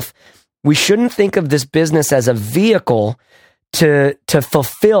itself, we shouldn't think of this business as a vehicle to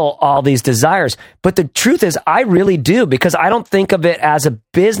fulfill all these desires. But the truth is, I really do, because I don't think of it as a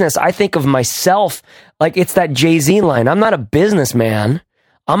business. I think of myself like it's that Jay-Z line. I'm not a businessman.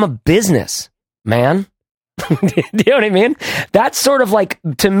 I'm a business man. Do you know what I mean? That's sort of like,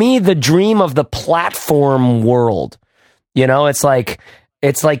 to me, the dream of the platform world. It's like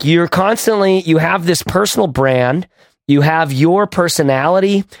you have this personal brand, you have your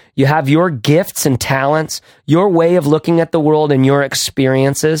personality, you have your gifts and talents, your way of looking at the world and your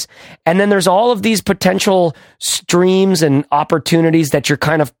experiences. And then there's all of these potential streams and opportunities that you're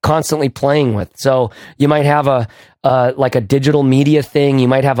kind of constantly playing with. So you might have like a digital media thing, you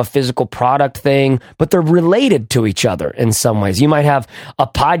might have a physical product thing, but they're related to each other in some ways. You might have a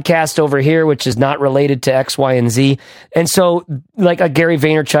podcast over here, which is not related to X, Y, and Z. And so like a Gary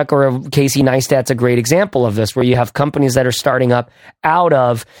Vaynerchuk or a Casey Neistat's a great example of this, where you have companies that are starting up out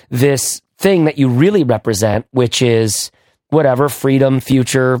of this thing that you really represent, which is whatever, freedom,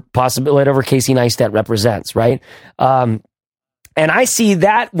 future, possibility, whatever Casey Neistat represents, right? And I see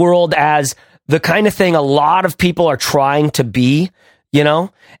that world as the kind of thing a lot of people are trying to be, and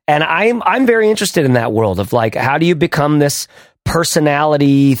I'm very interested in that world of like, how do you become this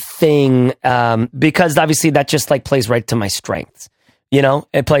personality thing? Because obviously that just like plays right to my strengths,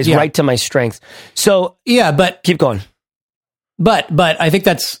 it plays right to my strengths. So but keep going. But I think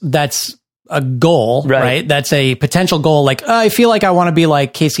that's a goal, right? That's a potential goal. Like, I feel like I want to be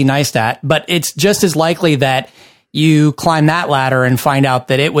like Casey Neistat, but it's just as likely that you climb that ladder and find out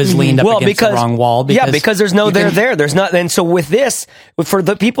that it was leaned up against the wrong wall. Because there's no there. There's not. And so with this, for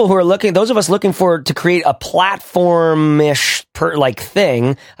the people who are looking, those of us looking to create a platform-ish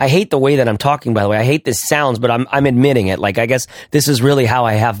thing. I hate the way that I'm talking, by the way. I hate this sounds, but I'm admitting it. Like, I guess this is really how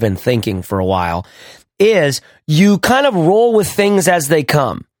I have been thinking for a while, is you kind of roll with things as they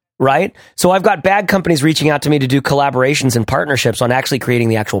come. Right? So I've got bag companies reaching out to me to do collaborations and partnerships on actually creating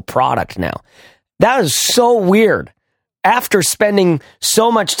the actual product now. That is so weird. After spending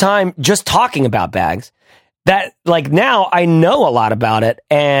so much time just talking about bags, that like now I know a lot about it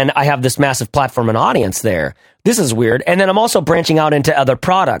and I have this massive platform and audience there. This is weird. And then I'm also branching out into other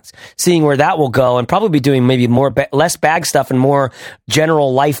products, seeing where that will go, and probably be doing maybe less bag stuff and more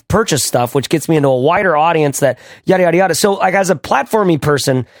general life purchase stuff, which gets me into a wider audience that yada, yada, yada. So like as a platformy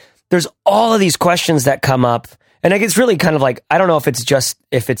person, there's all of these questions that come up. And it's really kind of like, I don't know if it's just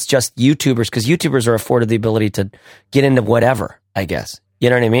YouTubers, because YouTubers are afforded the ability to get into whatever, I guess.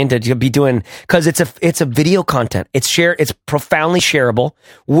 You know what I mean? To be doing, because it's a video content. It's profoundly shareable,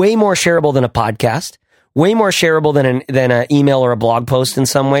 way more shareable than a podcast, way more shareable than an email or a blog post in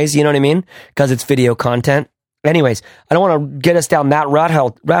some ways. You know what I mean? Because it's video content. Anyways, I don't want to get us down that rat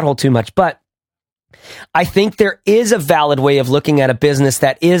hole too much, but I think there is a valid way of looking at a business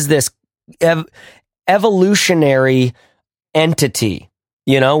that is this evolutionary entity,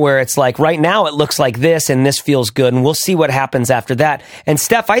 where it's like right now it looks like this and this feels good and we'll see what happens after that. And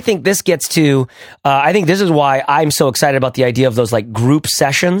Steph, I think this gets to, I think this is why I'm so excited about the idea of those like group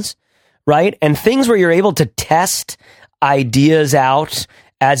sessions, right? And things where you're able to test ideas out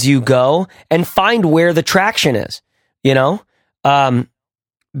as you go and find where the traction is,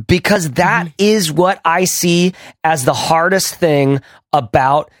 because that is what I see as the hardest thing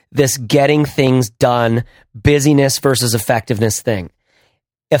about this getting things done, busyness versus effectiveness thing.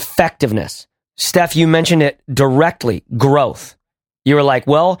 Effectiveness. Steph, you mentioned it directly. Growth. You were like,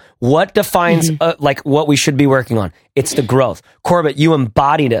 well, what defines what we should be working on? It's the growth. Corbett, you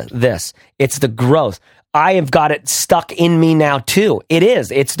embodied this. It's the growth. I have got it stuck in me now too.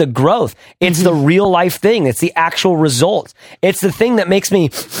 It's the growth. It's the real life thing. It's the actual results. It's the thing that makes me,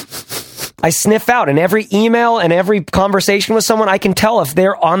 I sniff out in every email and every conversation with someone. I can tell if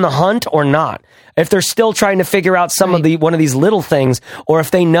they're on the hunt or not. If they're still trying to figure out one of these little things, or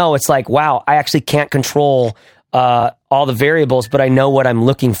if they know it's like, wow, I actually can't control all the variables, but I know what I'm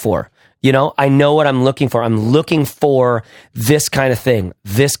looking for. I know what I'm looking for. I'm looking for this kind of thing,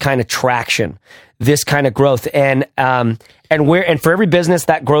 this kind of traction, this kind of growth. And for every business,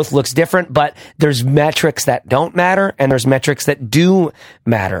 that growth looks different, but there's metrics that don't matter and there's metrics that do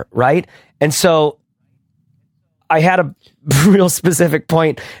matter, right? And so I had a real specific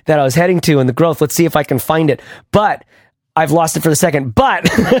point that I was heading to in the growth. Let's see if I can find it. But I've lost it for the second. But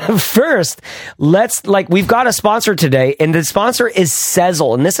first, we've got a sponsor today, and the sponsor is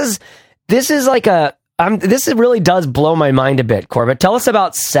Sezzle. And this really does blow my mind a bit, Corbett. Tell us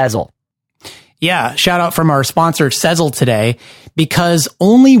about Sezzle. Yeah, shout out from our sponsor, Sezzle, today, because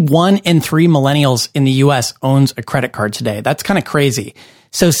only 1 in 3 millennials in the US owns a credit card today. That's kind of crazy.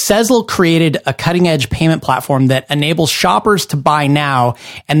 So Sezzle created a cutting-edge payment platform that enables shoppers to buy now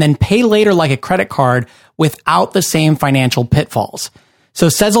and then pay later like a credit card without the same financial pitfalls. So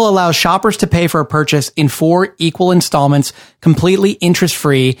Sezzle allows shoppers to pay for a purchase in 4 equal installments, completely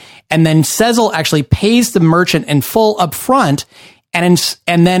interest-free, and then Sezzle actually pays the merchant in full upfront and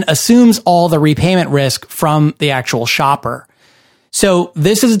then assumes all the repayment risk from the actual shopper. So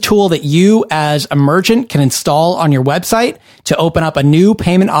this is a tool that you as a merchant can install on your website to open up a new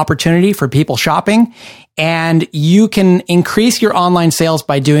payment opportunity for people shopping. And you can increase your online sales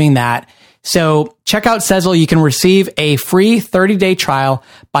by doing that. So check out Sezzle. You can receive a free 30-day trial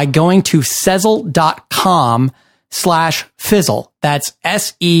by going to Sezzle.com/fizzle. That's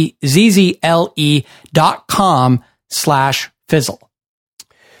SEZZLE.com/fizzle.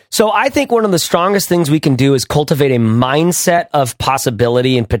 So I think one of the strongest things we can do is cultivate a mindset of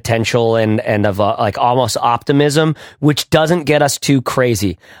possibility and potential and of almost optimism, which doesn't get us too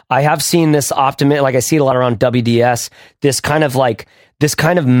crazy. I have seen this optimism, like I see it a lot around WDS, this kind of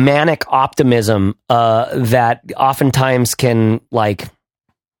manic optimism that oftentimes can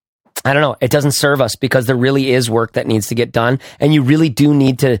I don't know, it doesn't serve us, because there really is work that needs to get done, and you really do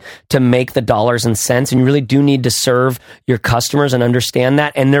need to make the dollars and cents, and you really do need to serve your customers and understand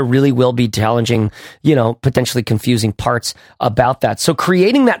that, and there really will be challenging, potentially confusing parts about that. So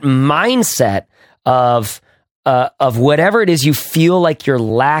creating that mindset of whatever it is you feel like you're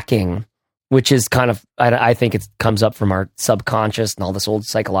lacking which is kind of, I think it comes up from our subconscious and all this old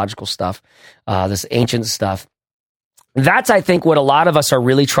psychological stuff, this ancient stuff. That's, I think, what a lot of us are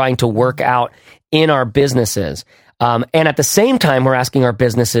really trying to work out in our businesses. And at the same time, we're asking our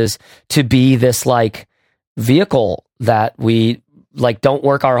businesses to be this like vehicle that we like don't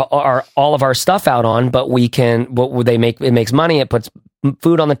work our all of our stuff out on, but we can, it makes money, it puts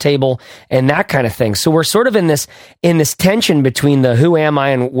food on the table and that kind of thing. So we're sort of in this tension between the who am I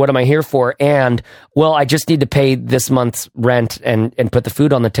and what am I here for, and well, I just need to pay this month's rent and put the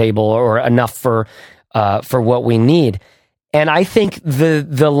food on the table or enough for what we need. And I think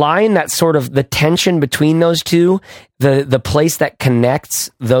the line, that sort of the tension between those two, the place that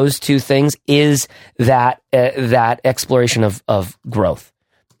connects those two things is that exploration of growth,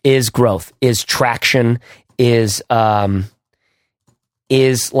 is traction, is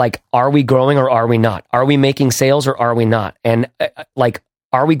like, are we growing or are we not? Are we making sales or are we not? And like,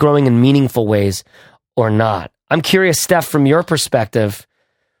 are we growing in meaningful ways or not? I'm curious, Steph, from your perspective,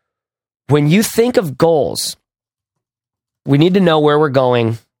 when you think of goals, we need to know where we're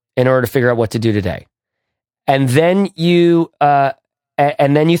going in order to figure out what to do today. And then you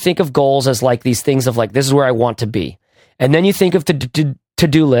think of goals as like these things of like, this is where I want to be. And then you think of the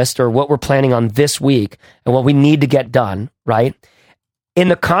to-do list or what we're planning on this week and what we need to get done, right? In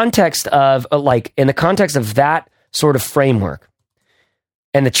the context of that sort of framework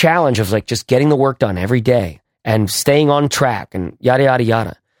and the challenge of like just getting the work done every day and staying on track and yada, yada,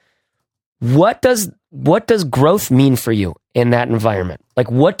 yada. What does growth mean for you in that environment?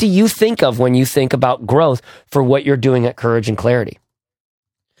 Like, what do you think of when you think about growth for what you're doing at Courage and Clarity?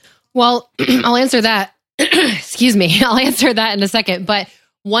 Well, I'll answer that. Excuse me. I'll answer that in a second. But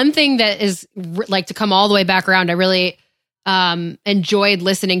one thing that is like, to come all the way back around, I really enjoyed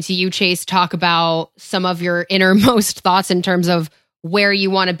listening to you, Chase, talk about some of your innermost thoughts in terms of where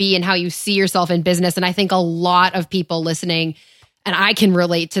you want to be and how you see yourself in business. And I think a lot of people listening, and I can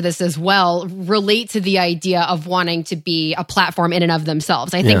relate to this as well, relate to the idea of wanting to be a platform in and of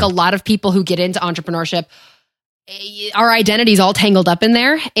themselves. I think a lot of people who get into entrepreneurship, our identity is all tangled up in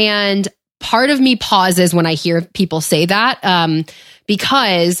there. And part of me pauses when I hear people say that,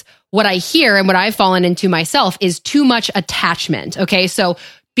 because what I hear and what I've fallen into myself is too much attachment. Okay. So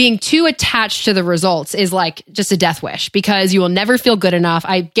being too attached to the results is like just a death wish, because you will never feel good enough.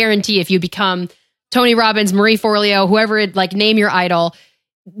 I guarantee if you become Tony Robbins, Marie Forleo, whoever, like, name your idol,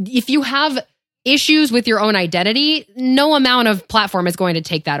 if you have issues with your own identity, no amount of platform is going to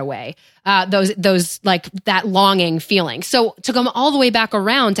take that away. Those like that longing feeling. So to come all the way back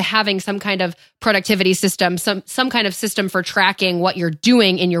around to having some kind of productivity system, some kind of system for tracking what you're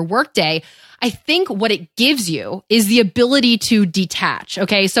doing in your workday, I think what it gives you is the ability to detach.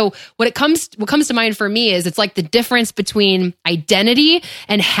 Okay. So what comes to mind for me is it's like the difference between identity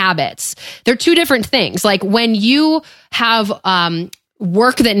and habits. They're two different things. Like when you have,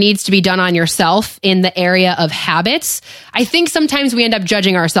 work that needs to be done on yourself in the area of habits, I think sometimes we end up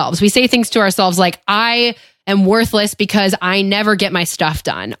judging ourselves. We say things to ourselves like, I am worthless because I never get my stuff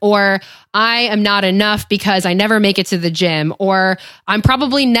done, or I am not enough because I never make it to the gym, or I'm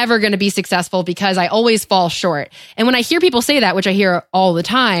probably never going to be successful because I always fall short. And when I hear people say that, which I hear all the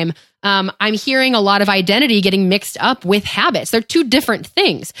time, I'm hearing a lot of identity getting mixed up with habits. They're two different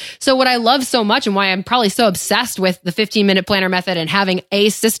things. So what I love so much and why I'm probably so obsessed with the 15-minute planner method and having a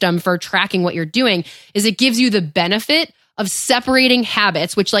system for tracking what you're doing is it gives you the benefit of separating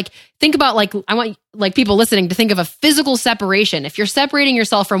habits, which, like, think about, like, I want like people listening to think of a physical separation. If you're separating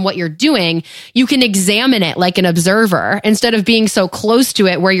yourself from what you're doing, you can examine it like an observer instead of being so close to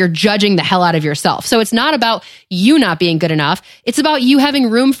it where you're judging the hell out of yourself. So it's not about you not being good enough. It's about you having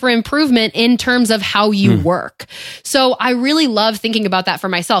room for improvement in terms of how you work. So I really love thinking about that for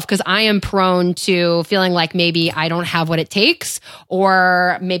myself, because I am prone to feeling like maybe I don't have what it takes,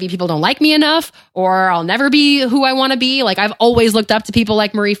 or maybe people don't like me enough, or I'll never be who I want to be. Like, I've always looked up to people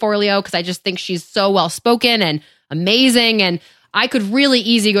like Marie Forleo because I just think she's so well-spoken and amazing. And I could really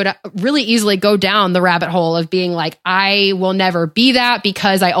easily go down the rabbit hole of being like, I will never be that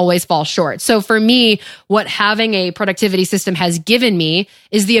because I always fall short. So for me, what having a productivity system has given me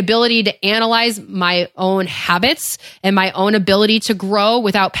is the ability to analyze my own habits and my own ability to grow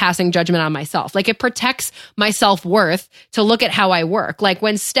without passing judgment on myself. Like, it protects my self-worth to look at how I work. Like,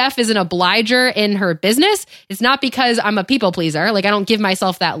 when Steph is an obliger in her business, it's not because I'm a people pleaser. Like, I don't give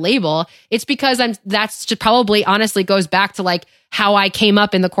myself that label. It's because that's just probably honestly goes back to like how I came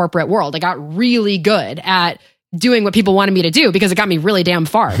up in the corporate world. I got really good at doing what people wanted me to do because it got me really damn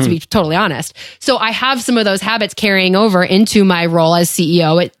far, to be totally honest. So I have some of those habits carrying over into my role as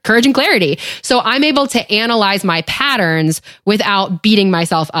CEO at Courage and Clarity. So I'm able to analyze my patterns without beating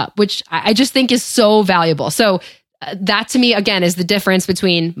myself up, which I just think is so valuable. So that to me, again, is the difference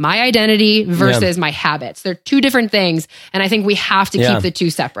between my identity versus my habits. They're two different things. And I think we have to keep the two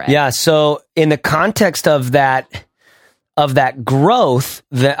separate. Yeah. So in the context of that growth,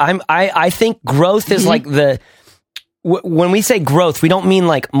 I think growth is like when we say growth, we don't mean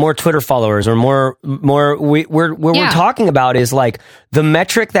like more Twitter followers or more. We're talking about is like the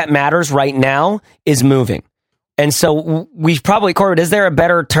metric that matters right now is moving. And so we probably, Corbett, is there a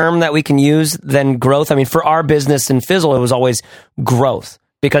better term that we can use than growth? I mean, for our business in Fizzle, it was always growth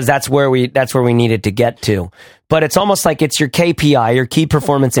because that's where we needed to get to. But it's almost like it's your KPI, your key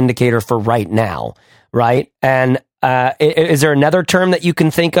performance indicator for right now, right? And is there another term that you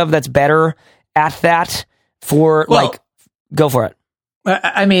can think of that's better at that go for it.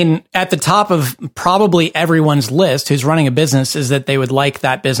 I mean, at the top of probably everyone's list who's running a business is that they would like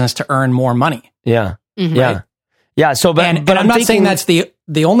that business to earn more money. Yeah. Mm-hmm. Yeah. Right. Yeah. So, but I'm not saying that's the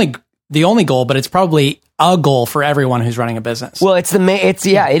only goal, but it's probably a goal for everyone who's running a business. Well, it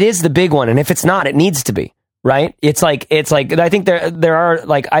is the big one. And if it's not, it needs to be. Right. It's like, I think there are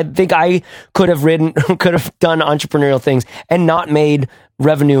like, I think I could have done entrepreneurial things and not made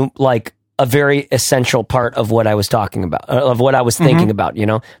revenue like a very essential part of what I was talking about, of what I was thinking about, you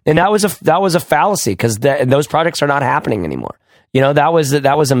know, and that was a fallacy because those projects are not happening anymore. You know, that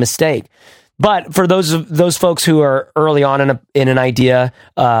was a mistake. But for those folks who are early on in an idea,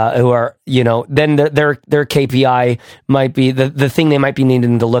 who are, you know, then their KPI might be the thing they might be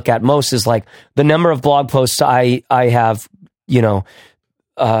needing to look at most is like the number of blog posts I have, you know,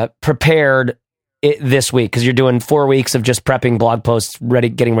 prepared this week, because you're doing 4 weeks of just prepping blog posts,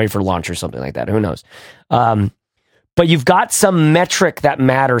 getting ready for launch or something like that. Who knows? But you've got some metric that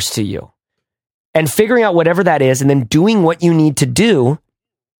matters to you, and figuring out whatever that is, and then doing what you need to do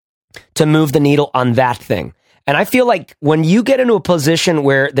to move the needle on that thing. And I feel like when you get into a position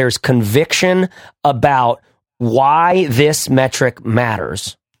where there's conviction about why this metric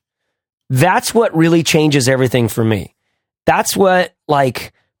matters, that's what really changes everything for me. That's what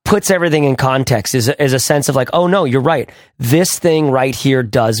like puts everything in context, is a sense of like, oh no, you're right. This thing right here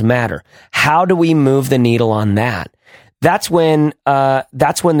does matter. How do we move the needle on that? That's when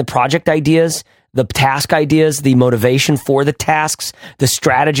the project ideas, the task ideas, the motivation for the tasks, the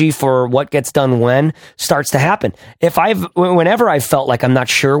strategy for what gets done when starts to happen. Whenever I've felt like I'm not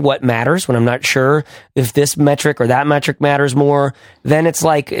sure what matters, when I'm not sure if this metric or that metric matters more, then it's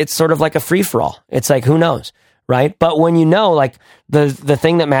sort of like a free for all. It's like, who knows? Right. But when you know, like the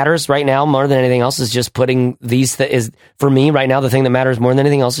thing that matters right now more than anything else is just putting for me right now, the thing that matters more than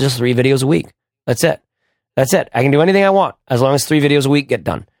anything else is just 3 videos a week. That's it. I can do anything I want as long as 3 videos a week get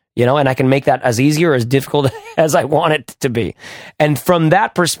done, you know, and I can make that as easy or as difficult as I want it to be. And from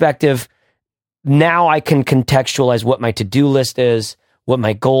that perspective, now I can contextualize what my to-do list is, what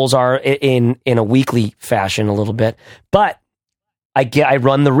my goals are in a weekly fashion a little bit. But I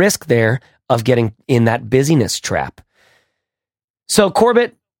run the risk there of getting in that busyness trap. So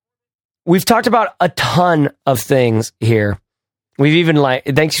Corbett, we've talked about a ton of things here. We've even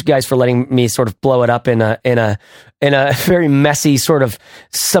thanks you guys for letting me sort of blow it up in a very messy sort of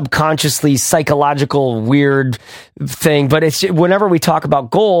subconsciously psychological weird thing. But it's whenever we talk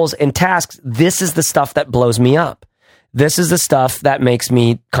about goals and tasks, this is the stuff that blows me up. This is the stuff that makes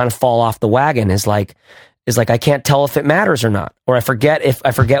me kind of fall off the wagon. Is like I can't tell if it matters or not, or I forget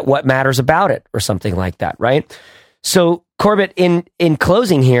what matters about it or something like that. Right. So Corbett, in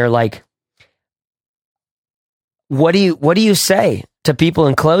closing here, like, what do you say to people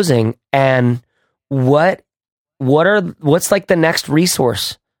in closing, and what's like the next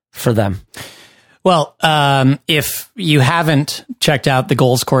resource for them? Well, if you haven't checked out the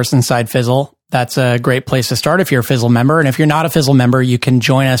goals course inside Fizzle, that's a great place to start if you're a Fizzle member. And if you're not a Fizzle member, you can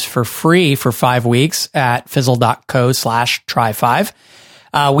join us for free for 5 weeks at fizzle.co/try5.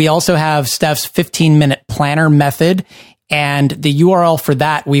 We also have Steph's 15-minute planner method, and the URL for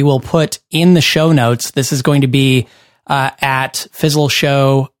that we will put in the show notes. This is going to be at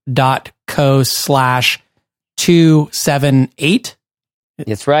fizzleshow.co/278.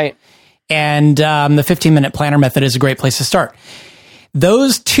 That's right. And the 15-minute planner method is a great place to start.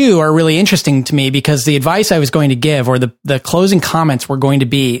 Those two are really interesting to me because the advice I was going to give, or the closing comments were going to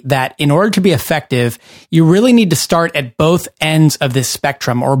be that in order to be effective, you really need to start at both ends of this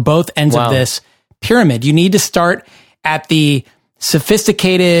spectrum, or both ends of this pyramid. You need to start at the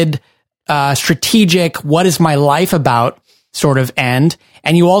sophisticated, strategic, what is my life about sort of end.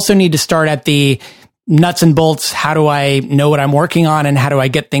 And you also need to start at the nuts and bolts. How do I know what I'm working on and how do I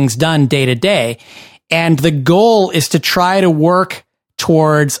get things done day to day? And the goal is to try to work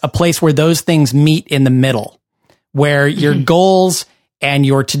towards a place where those things meet in the middle, where your goals and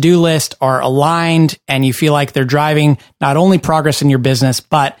your to-do list are aligned and you feel like they're driving not only progress in your business,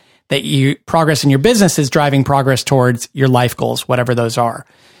 but that progress in your business is driving progress towards your life goals, whatever those are.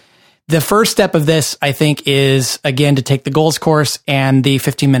 The first step of this, I think, is, again, to take the goals course and the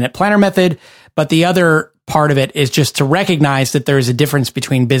 15-minute planner method. But the other part of it is just to recognize that there is a difference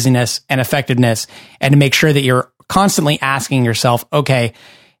between busyness and effectiveness, and to make sure that you're constantly asking yourself, okay,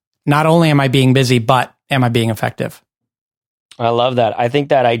 not only am I being busy, but am I being effective? I love that. I think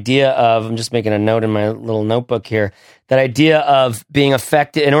that idea of, I'm just making a note in my little notebook here, that idea of being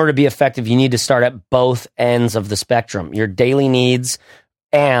effective, in order to be effective, you need to start at both ends of the spectrum, your daily needs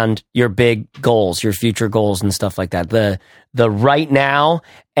and your big goals, your future goals and stuff like that. The right now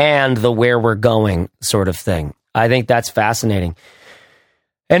and the where we're going sort of thing. I think that's fascinating.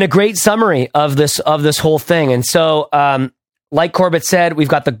 And a great summary of this whole thing. And so, like Corbett said, we've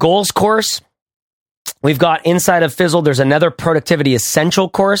got the goals course. We've got inside of Fizzle, there's another productivity essential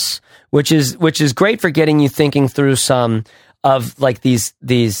course, which is great for getting you thinking through some of like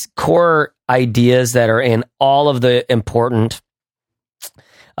these core ideas that are in all of the important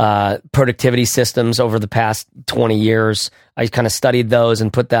productivity systems over the past 20 years. I kind of studied those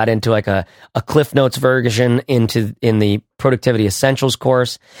and put that into like a Cliff Notes version in the Productivity Essentials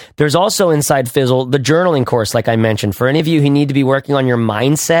course. There's also inside Fizzle, the journaling course, like I mentioned, for any of you who need to be working on your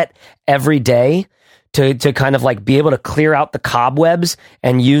mindset every day to kind of like be able to clear out the cobwebs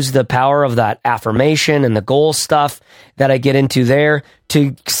and use the power of that affirmation and the goal stuff that I get into there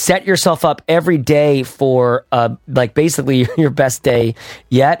to set yourself up every day for like basically your best day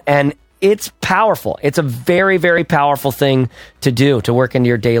yet. And it's powerful. It's a very, very powerful thing to do, to work into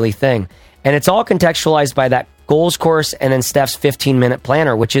your daily thing. And it's all contextualized by that goals course and then Steph's 15-minute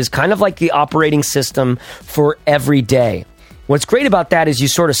planner, which is kind of like the operating system for every day. What's great about that is you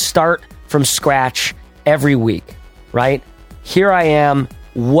sort of start from scratch every week, right? Here I am.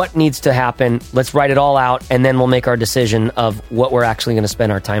 What needs to happen? Let's write it all out, and then we'll make our decision of what we're actually going to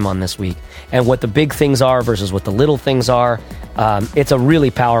spend our time on this week and what the big things are versus what the little things are. It's a really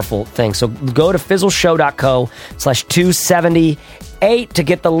powerful thing. So go to fizzleshow.co/278 to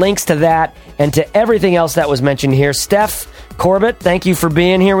get the links to that and to everything else that was mentioned here. Steph, Corbett, thank you for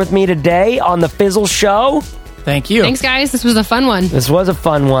being here with me today on the Fizzle Show. Thank you. Thanks, guys. This was a fun one. This was a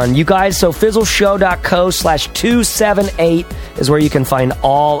fun one. You guys, so fizzleshow.co/278 is where you can find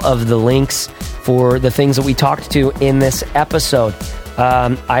all of the links for the things that we talked to in this episode.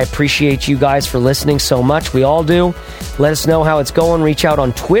 I appreciate you guys for listening so much. We all do. Let us know how it's going. Reach out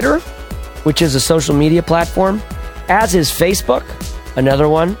on Twitter, which is a social media platform, as is Facebook, another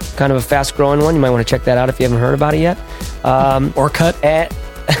one, kind of a fast-growing one. You might want to check that out if you haven't heard about it yet. Orkut.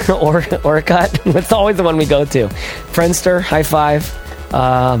 Orkut. That's always the one we go to. Friendster, High Five.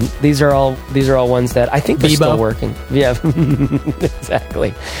 These are all ones that I think they're still working. Yeah,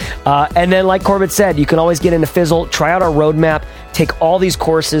 exactly. And then, like Corbett said, you can always get into Fizzle, try out our roadmap, take all these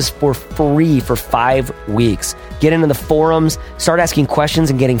courses for free for 5 weeks. Get into the forums, start asking questions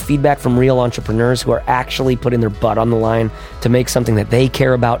and getting feedback from real entrepreneurs who are actually putting their butt on the line to make something that they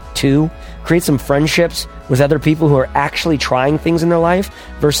care about too. Create some friendships with other people who are actually trying things in their life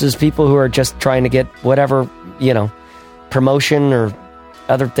versus people who are just trying to get whatever, promotion or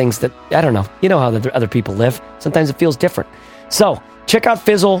other things that, I don't know. You know how the other people live. Sometimes it feels different. So check out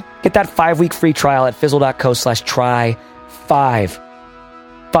Fizzle. Get that 5-week free trial at fizzle.co/try5.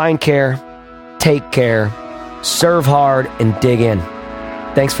 Find care, take care, serve hard, and dig in.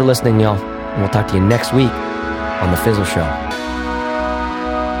 Thanks for listening, y'all. And we'll talk to you next week on The Fizzle Show.